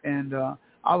 Yeah. And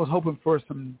I was hoping for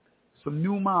some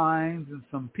new minds and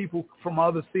some people from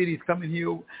other cities coming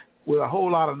here with a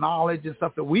whole lot of knowledge and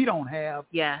stuff that we don't have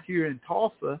here in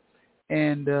Tulsa,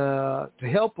 and to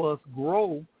help us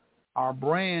grow our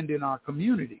brand in our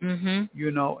community,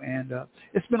 you know, and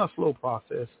it's been a slow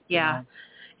process. Yeah.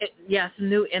 Some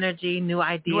new energy, new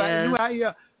ideas. New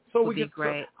idea. So would be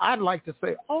great. So I'd like to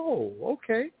say, oh,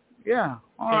 okay, yeah,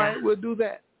 all right, we'll do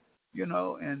that, you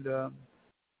know, and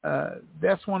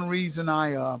that's one reason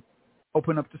I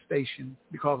open up the station,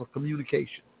 because of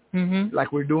communication,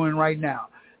 like we're doing right now.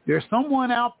 There's someone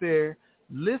out there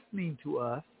listening to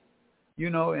us, you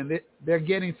know, and they're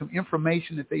getting some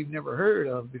information that they've never heard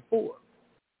of before.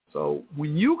 So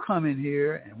when you come in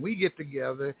here and we get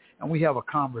together and we have a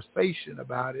conversation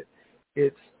about it,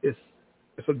 it's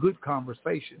a good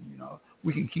conversation, you know.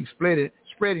 We can keep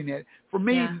spreading it. For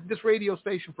me, this radio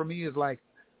station for me is like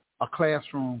a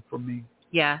classroom for me.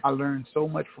 Yeah. I learned so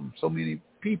much from so many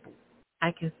people.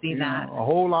 I can see that. A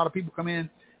whole lot of people come in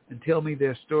and tell me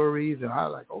their stories, and I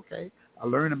like, okay, I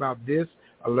learn about this,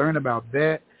 I learn about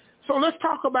that. So let's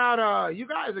talk about, you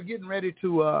guys are getting ready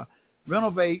to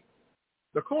renovate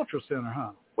the Cultural Center,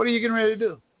 huh? What are you getting ready to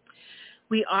do?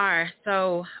 We are.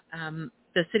 So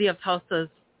the City of Tulsa's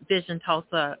Vision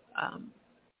Tulsa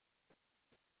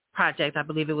project, I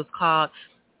believe it was called,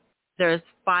 there's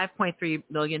 $5.3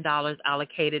 million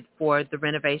allocated for the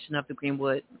renovation of the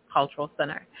Greenwood Cultural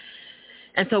Center.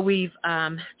 And so we've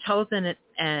chosen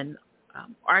an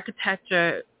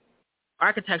architectural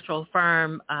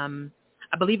firm,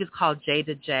 I believe it's called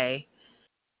J2J,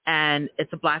 and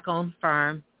it's a Black-owned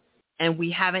firm. And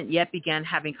we haven't yet begun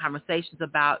having conversations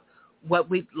about what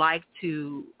we'd like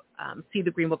to see the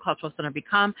Greenwood Cultural Center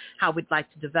become, how we'd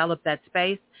like to develop that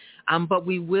space. But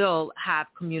we will have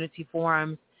community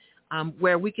forums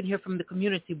where we can hear from the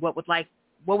community what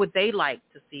would they like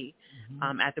to see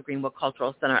at the Greenwood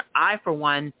Cultural Center. I, for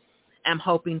one, am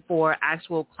hoping for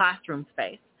actual classroom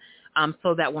space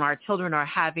so that when our children are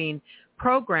having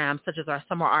programs such as our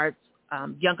Summer Arts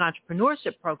Young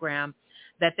Entrepreneurship Program,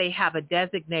 that they have a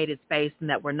designated space and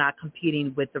that we're not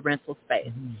competing with the rental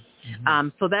space.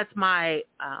 So that's my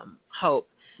hope.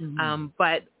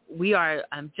 But we are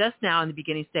just now in the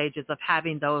beginning stages of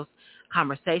having those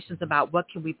conversations about what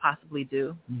can we possibly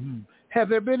do. Have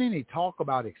there been any talk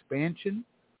about expansion?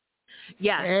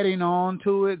 Yes. Adding on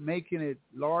to it, making it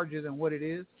larger than what it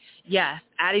is? Yes,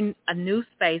 adding a new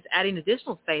space, adding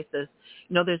additional spaces.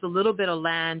 You know, there's a little bit of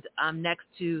land next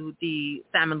to the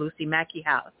Sam and Lucy Mackey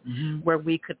house where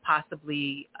we could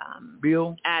possibly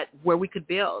build.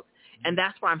 And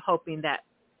that's where I'm hoping that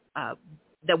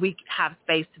we have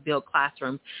space to build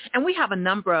classrooms. And we have a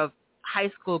number of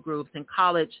high school groups and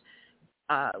college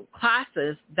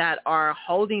classes that are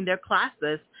holding their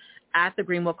classes at the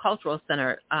Greenwood Cultural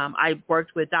Center. I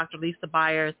worked with Dr. Lisa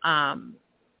Byers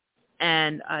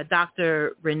and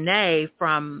Dr. Renee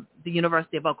from the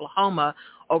University of Oklahoma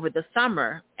over the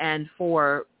summer. And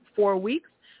for 4 weeks,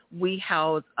 we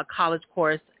held a college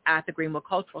course at the Greenwood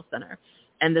Cultural Center.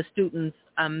 And the students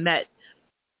met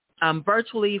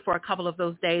virtually for a couple of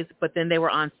those days, but then they were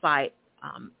on site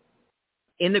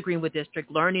in the Greenwood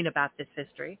District learning about this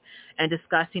history and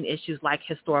discussing issues like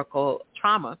historical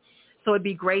trauma. So it'd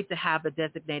be great to have a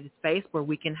designated space where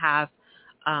we can have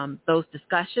those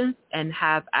discussions and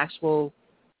have actual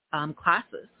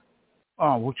classes.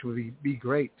 Oh, which would be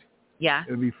great. Yeah.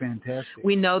 It would be fantastic.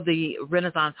 We know the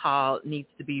Renaissance Hall needs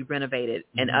to be renovated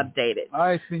and updated.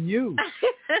 It's been used.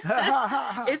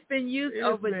 It's been used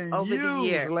over the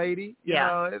years, lady. You Yeah.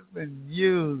 know, it's been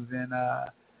used, and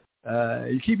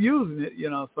you keep using it,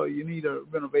 you know, so you need a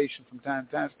renovation from time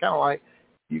to time. It's kind of like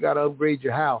you got to upgrade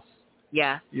your house.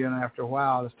 Yeah. You know, after a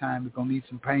while, it's time. It's going to need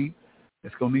some paint.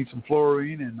 It's going to need some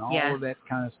flooring and all of that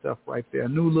kind of stuff right there. A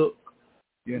new look,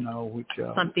 you know, which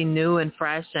something new and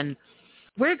fresh, and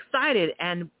we're excited.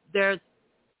 And the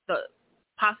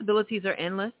possibilities are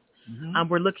endless.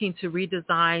 We're looking to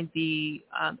redesign the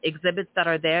exhibits that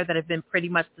are there that have been pretty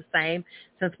much the same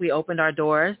since we opened our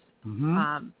doors.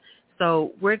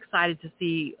 So we're excited to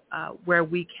see where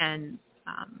we can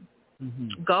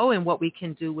go and what we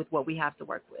can do with what we have to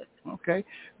work with. Okay.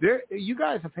 You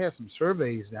guys have had some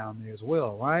surveys down there as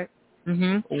well, right?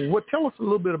 Tell us a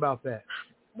little bit about that.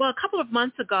 Well, a couple of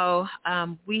months ago,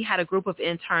 we had a group of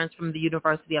interns from the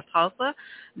University of Tulsa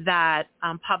that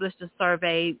published a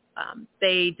survey.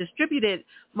 They distributed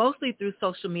mostly through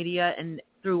social media and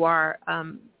through our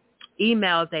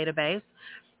email database,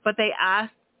 but they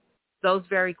asked those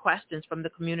very questions from the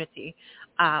community.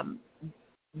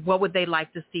 What would they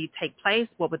like to see take place?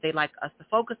 What would they like us to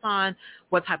focus on?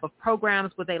 What type of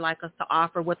programs would they like us to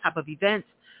offer? What type of events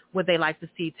would they like to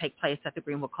see take place at the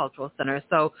Greenwood Cultural Center?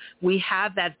 So we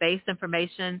have that base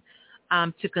information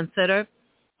to consider,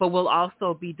 but we'll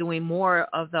also be doing more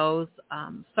of those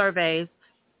surveys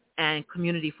and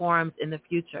community forums in the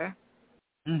future.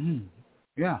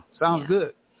 Yeah, sounds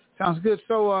good. Sounds good.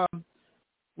 So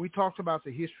we talked about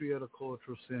the history of the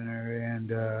Cultural Center,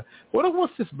 and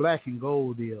what's this black and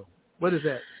gold deal? What is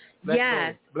that?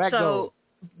 Black gold.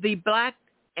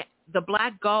 The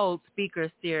Black Gold Speaker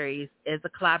Series is a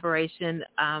collaboration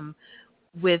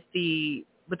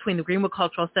between the Greenwood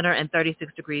Cultural Center and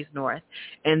 36 Degrees North.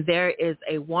 And there is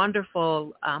a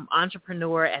wonderful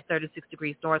entrepreneur at 36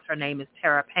 Degrees North. Her name is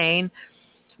Tara Payne.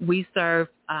 We serve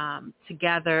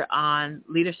together on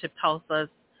Leadership Tulsa's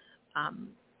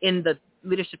in the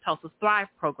Leadership Tulsa's Thrive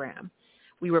program.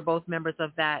 We were both members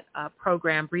of that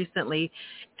program recently,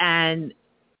 and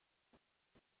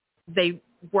they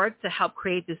worked to help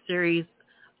create this series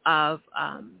of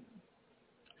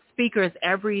speakers.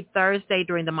 Every Thursday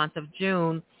during the month of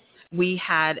June, we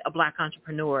had a Black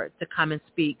entrepreneur to come and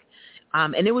speak,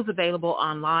 and it was available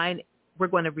online. We're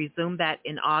going to resume that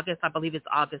in August. I believe it's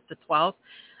August the 12th.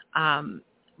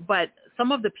 But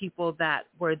some of the people that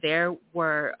were there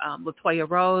were LaToya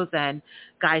Rose and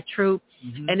Guy Troop,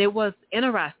 and it was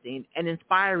interesting and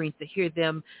inspiring to hear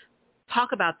them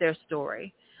talk about their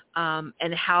story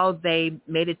and how they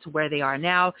made it to where they are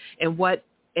now, and what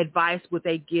advice would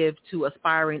they give to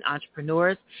aspiring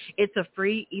entrepreneurs. It's a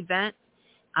free event.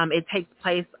 It takes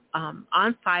place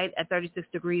on site at 36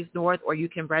 Degrees North, or you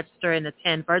can register and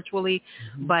attend virtually.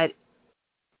 But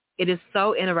it is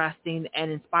so interesting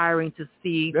and inspiring to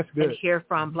see and hear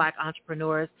from Black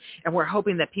entrepreneurs, and we're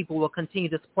hoping that people will continue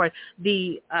to support.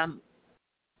 The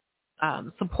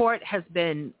support has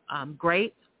been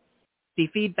great. The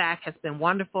feedback has been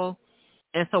wonderful,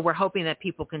 and so we're hoping that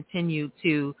people continue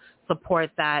to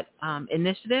support that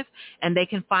initiative, and they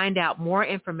can find out more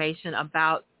information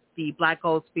about the Black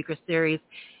Gold Speaker Series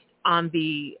on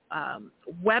the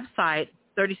website,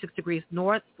 36 Degrees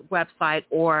North website,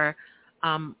 or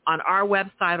on our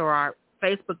website or our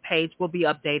Facebook page. We'll be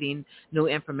updating new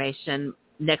information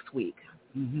next week.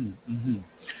 Biden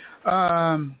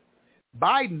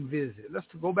visit. Let's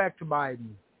go back to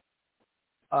Biden,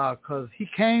 because he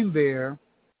came there,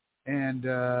 and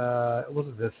was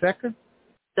it the second?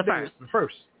 The first. The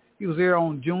first. He was there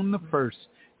on June the 1st,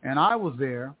 and I was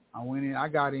there. I went in. I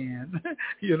got in.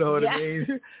 You know what I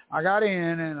mean? I got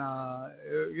in, and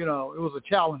you know, it was a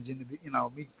challenge in me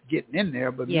getting in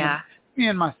there, but me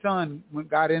and my son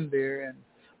got in there, and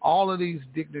all of these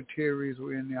dignitaries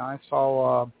were in there. I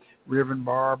saw Reverend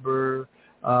Barber,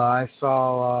 I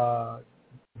saw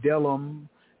Dellum,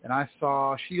 and I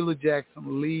saw Sheila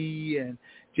Jackson Lee and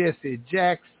Jesse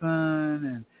Jackson,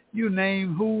 and you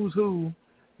name who's who,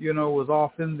 was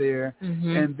off in there.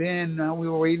 And then we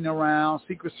were waiting around.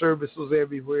 Secret Service was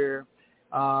everywhere.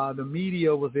 The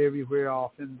media was everywhere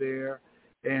off in there.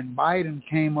 And Biden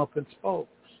came up and spoke.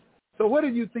 So what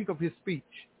did you think of his speech?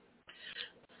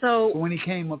 So when he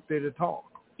came up there to talk?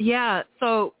 Yeah,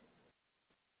 so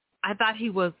I thought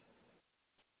he was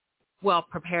well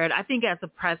prepared. I think as a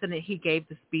president, he gave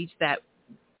the speech that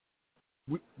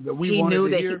we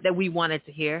wanted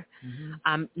to hear.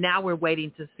 Now we're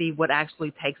waiting to see what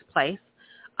actually takes place,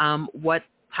 what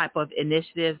type of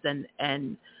initiatives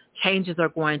and changes are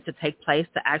going to take place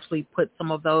to actually put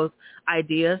some of those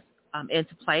ideas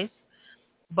into place.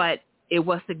 But it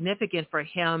was significant for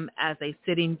him as a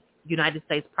sitting United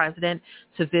States president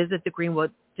to visit the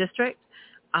Greenwood district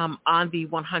on the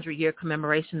 100-year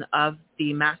commemoration of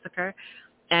the massacre,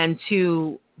 and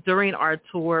to, during our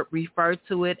tour, refer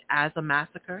to it as a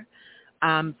massacre.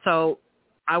 So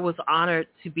I was honored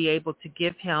to be able to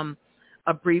give him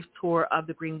a brief tour of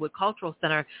the Greenwood Cultural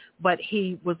Center, but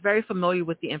he was very familiar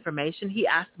with the information. He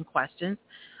asked some questions,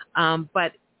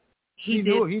 but he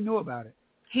knew about it.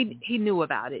 He knew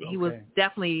about it. Okay. He was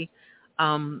definitely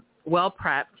well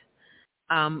prepped,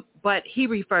 but he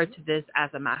referred to this as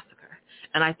a massacre,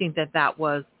 and I think that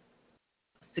was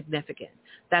significant.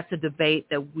 That's a debate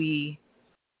that we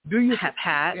have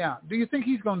had. Yeah. Do you think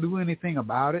he's going to do anything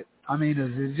about it? I mean,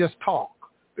 is it just talk?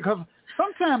 Because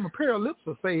sometimes a pair of lips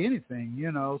will say anything,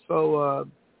 So,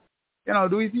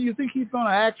 do you think he's going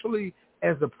to actually,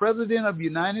 as the president of the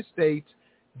United States,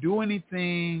 do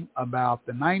anything about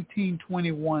the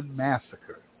 1921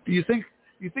 massacre? Do you think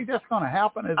that's going to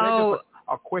happen? Is that just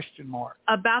a question mark?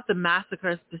 About the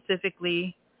massacre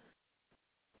specifically,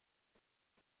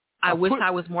 I wish I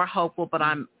was more hopeful, but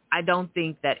I don't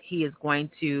think that he is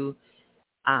going to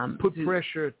put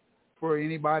pressure for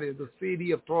anybody, the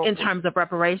city of Tulsa. In terms of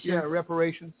reparations? Yeah,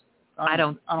 reparations. I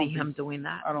don't see him doing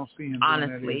that. I don't see him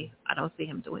honestly, doing that. I don't see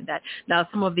him doing that. Now,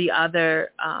 some of the other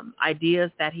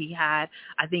ideas that he had,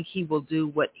 I think he will do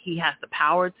what he has the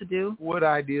power to do. What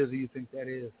ideas do you think that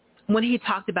is? When he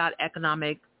talked about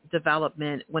economic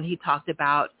development, when he talked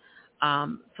about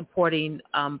supporting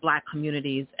Black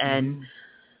communities, and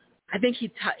I think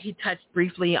he touched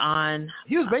briefly on...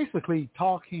 He was basically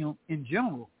talking in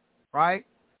general, right?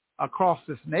 Across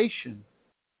this nation,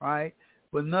 right?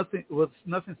 But nothing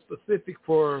specific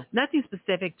for... Nothing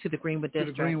specific to the Greenwood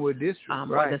district. To the Greenwood district,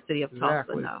 right. Or the city of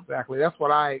Tulsa, no. Exactly. That's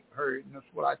what I heard, and that's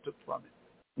what I took from it.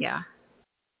 Yeah.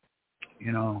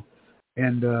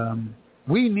 And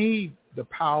we need the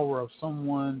power of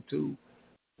someone to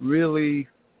really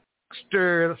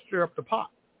stir up the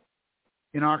pot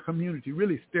in our community,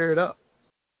 really stir it up.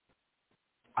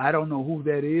 I don't know who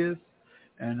that is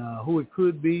and who it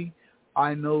could be.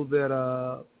 I know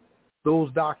that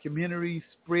those documentaries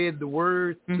spread the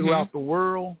word throughout the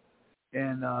world,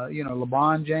 and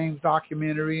LeBron James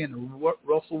documentary and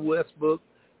Russell Westbrook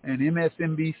and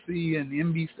MSNBC and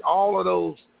NBC, all of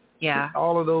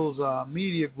those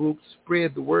media groups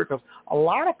spread the word, because a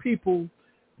lot of people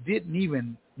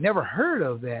never heard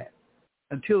of that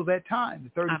until that time,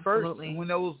 the 31st, Absolutely. When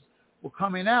those were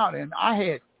coming out. And I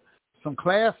had some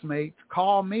classmates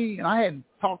call me, and I hadn't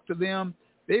talked to them.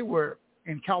 They were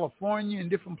in California and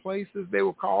different places. They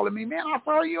were calling me, man, I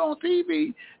saw you on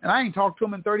TV, and I ain't talked to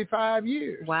them in 35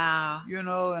 years. Wow. And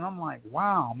I'm like,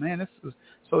 wow, man,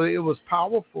 so it was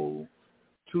powerful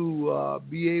to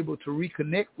be able to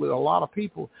reconnect with a lot of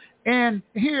people. And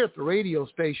here at the radio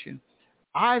station,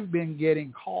 I've been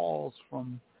getting calls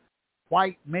from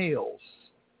white males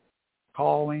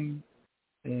calling,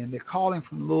 and they're calling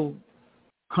from little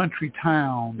country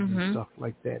towns and stuff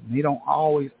like that. And they don't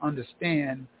always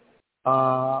understand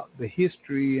the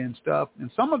history and stuff. And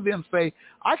some of them say,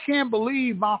 I can't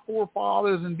believe my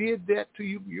forefathers and did that to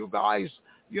you guys,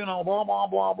 blah, blah,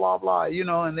 blah, blah, blah,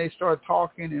 and they start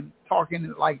talking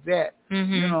like that.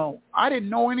 I didn't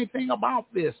know anything about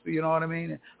this, you know what I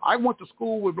mean? I went to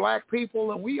school with Black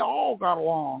people, and we all got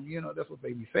along, that's what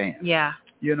they be saying. Yeah.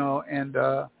 And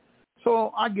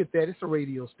so I get that. It's a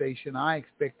radio station. I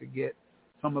expect to get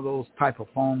some of those type of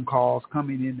phone calls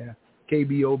coming in there.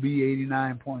 KBOB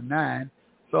 89.9.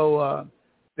 So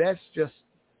that's just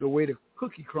the way the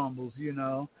cookie crumbles,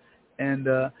 and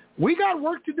we got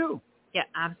work to do. Yeah,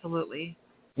 absolutely.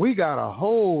 We got a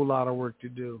whole lot of work to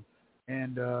do,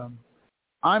 and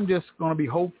I'm just going to be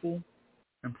hopeful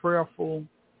and prayerful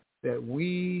that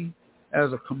we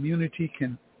as a community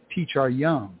can teach our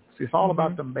young. See, it's all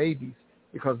about them babies,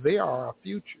 because they are our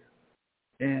future,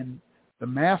 and the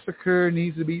massacre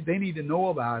they need to know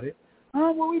about it.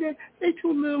 Oh, well, they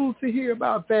too little to hear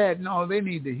about that. No, they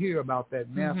need to hear about that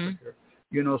massacre,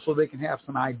 so they can have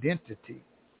some identity.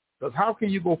 Because how can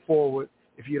you go forward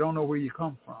if you don't know where you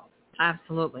come from?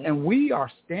 Absolutely. And we are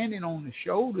standing on the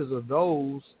shoulders of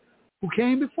those who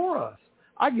came before us.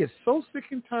 I get so sick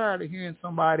and tired of hearing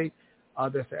somebody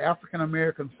that's an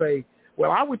African-American say,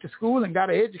 well, I went to school and got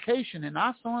an education, and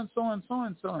I so-and-so and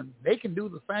so-and-so, and they can do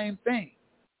the same thing.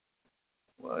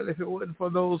 Well, if it wasn't for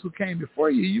those who came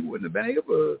before you, you wouldn't have been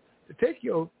able to take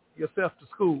yourself to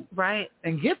school, right,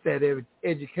 and get that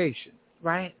education,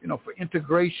 right. For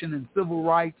integration and civil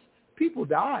rights, people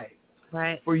died,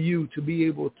 right, for you to be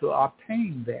able to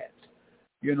obtain that,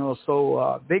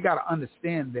 So they got to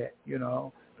understand that,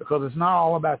 because it's not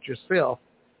all about yourself,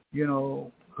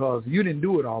 because you didn't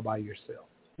do it all by yourself.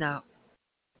 No.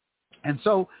 And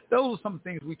so those are some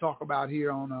things we talk about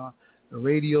here on the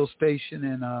radio station,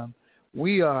 and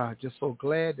we are just so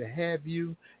glad to have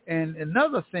you. And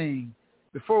another thing,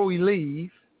 before we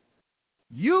leave,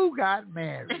 you got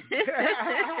married.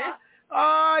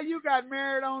 Oh, you got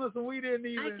married on us, and we didn't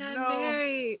even know. I got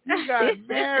married. You got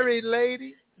married,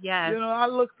 lady. Yes. You know, I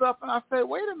looked up and I said,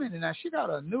 wait a minute, now she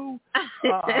got a new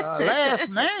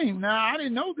last name. Now, I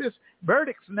didn't know this.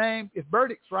 Burdick's name is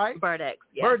Burdick's, right? Burdick's,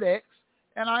 yes. Burdick's.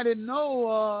 And I didn't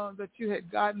know that you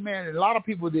had gotten married. A lot of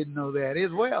people didn't know that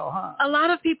as well, huh? A lot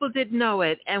of people didn't know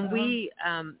it. And we,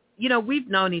 you know, we've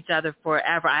known each other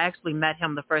forever. I actually met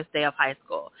him the first day of high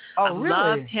school. Oh, I've really?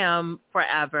 loved him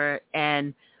forever.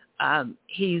 And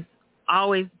he's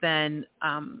always been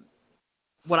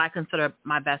what I consider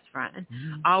my best friend.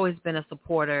 Mm-hmm. Always been a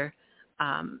supporter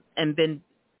and been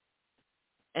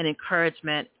an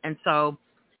encouragement. And so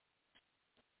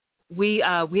we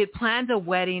had planned a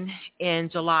wedding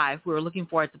in July. We were looking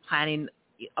forward to planning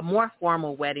a more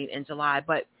formal wedding in July.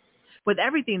 But with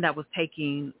everything that was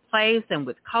taking place and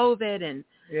with COVID and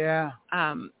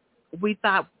we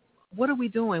thought, what are we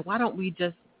doing? Why don't we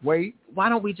just wait? Why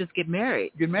don't we just get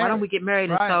married? Why don't we get married?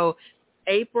 Right. And so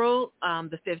April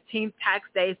the 15th, tax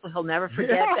day, so he'll never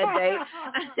forget that day.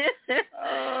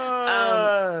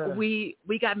 We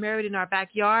got married in our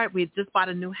backyard. We just bought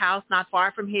a new house not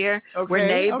far from here. Okay, we're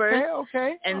neighbors.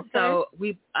 Okay. And so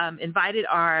we invited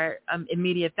our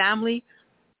immediate family,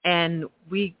 and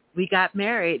we got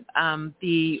married.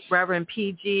 The Reverend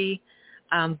P.G.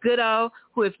 Goodo,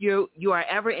 who if you are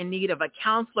ever in need of a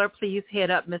counselor, please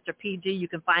hit up Mr. PG. You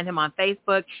can find him on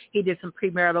Facebook. He did some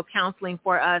premarital counseling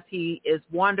for us. He is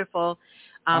wonderful.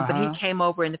 But he came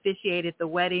over and officiated the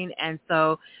wedding. And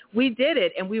so we did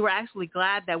it. And we were actually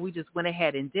glad that we just went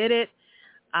ahead and did it.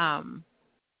 And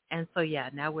so,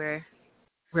 now we're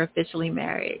officially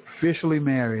married. Officially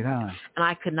married, huh? And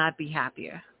I could not be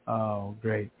happier. Oh,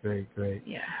 great.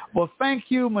 Yeah. Well, thank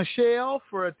you, Michelle,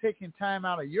 for taking time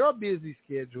out of your busy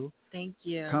schedule. Thank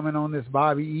you. Coming on this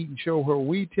Bobby Eaton show where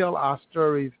we tell our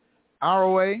stories our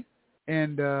way.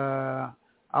 And I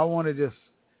want to just,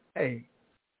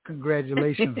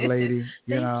 congratulations, lady.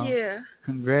 Thank you.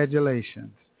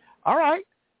 Congratulations. All right.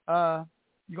 You're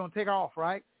going to take off,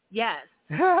 right? Yes.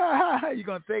 You're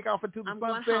going to take off into the sunset? I'm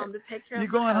going home to take care of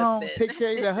You're going home, husband. take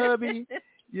care of the hubby.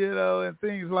 And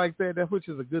things like that, which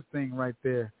is a good thing right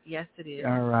there. Yes, it is.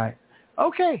 All right.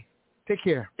 Okay. Take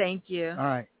care. Thank you. All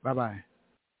right. Bye-bye.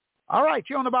 All right.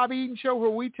 You're on the Bobby Eaton Show where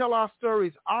we tell our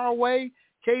stories our way.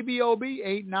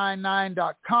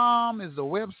 KBOB899.com is the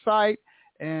website.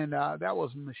 And that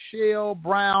was Michelle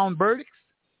Brown Burdick's,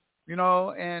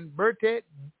 and Burdick's.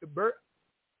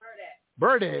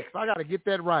 I got to get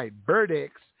that right.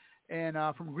 Burdick's. And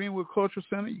from Greenwood Cultural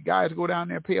Center. You guys go down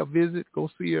there, pay a visit, go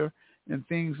see her. And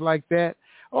things like that.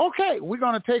 Okay, we're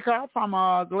going to take off. I'm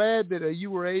glad that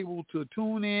you were able to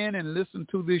tune in and listen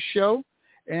to this show.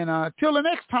 And till the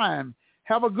next time,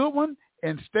 have a good one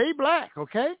and stay black,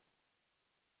 okay?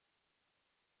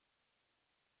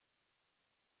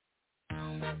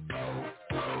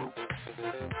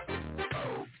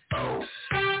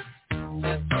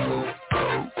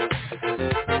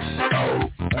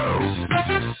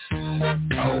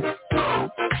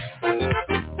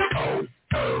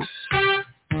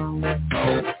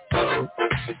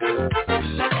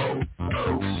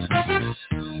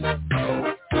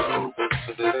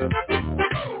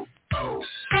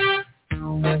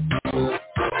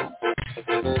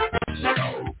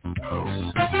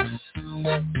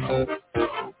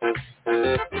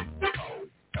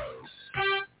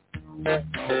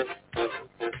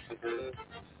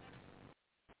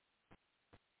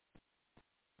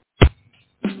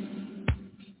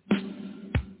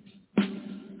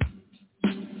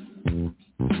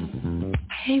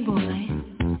 Hey boy,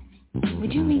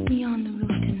 would you meet me on the roof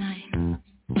tonight?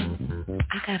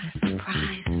 I got a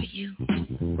surprise for you.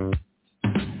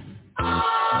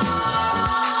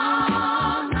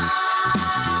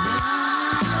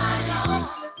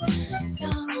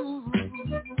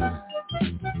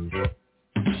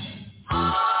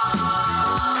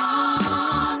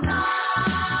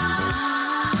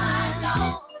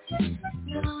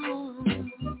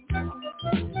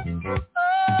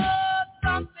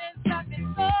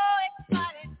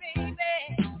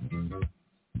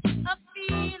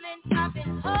 I've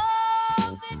been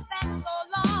holding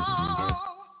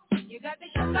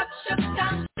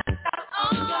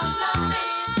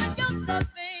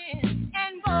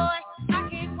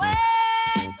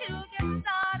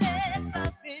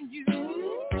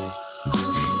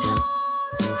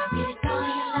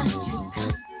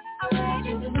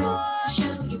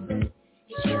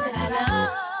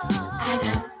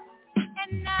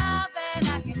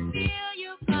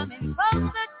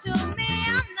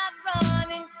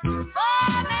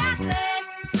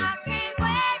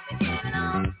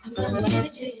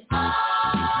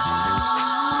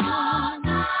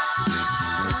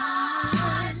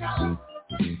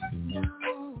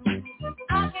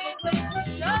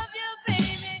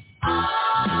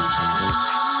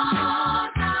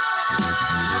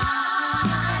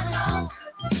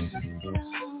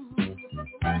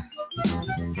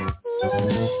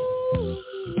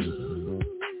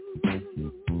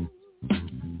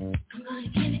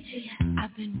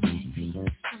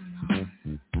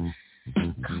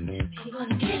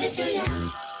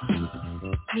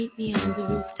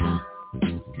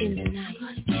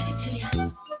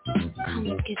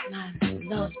get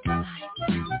my love tonight.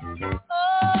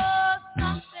 Oh,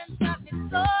 something got me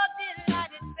so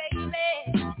delighted,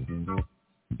 baby.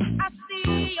 I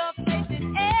see your face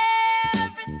in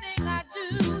everything I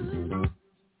do.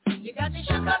 You got me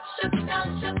shook up, shook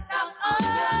down, shook out. Oh,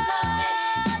 your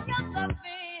loving,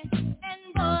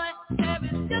 and boy, there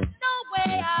is just no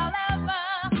way I'll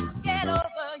ever get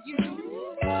over you.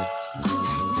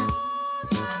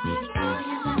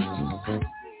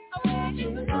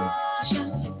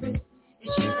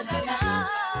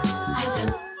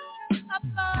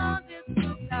 Upon this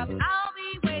rooftop, I'll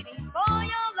be waiting for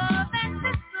your love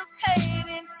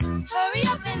anticipating. Hurry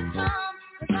up and come,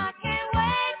 'cause I can't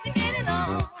wait to get it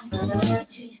on.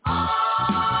 All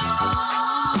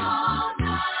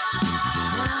night.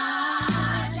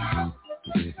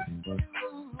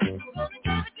 Gonna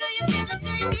give it to you, give it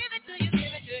to you, give it to you, give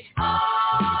it to you. All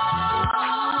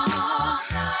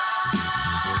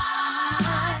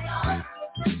night.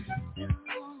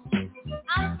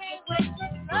 I can't wait to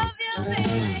love you,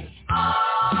 baby. All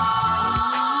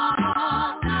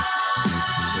night.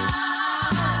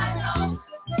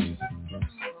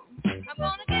 I'm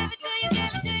gonna give it to you,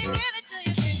 give it to you, give it to you.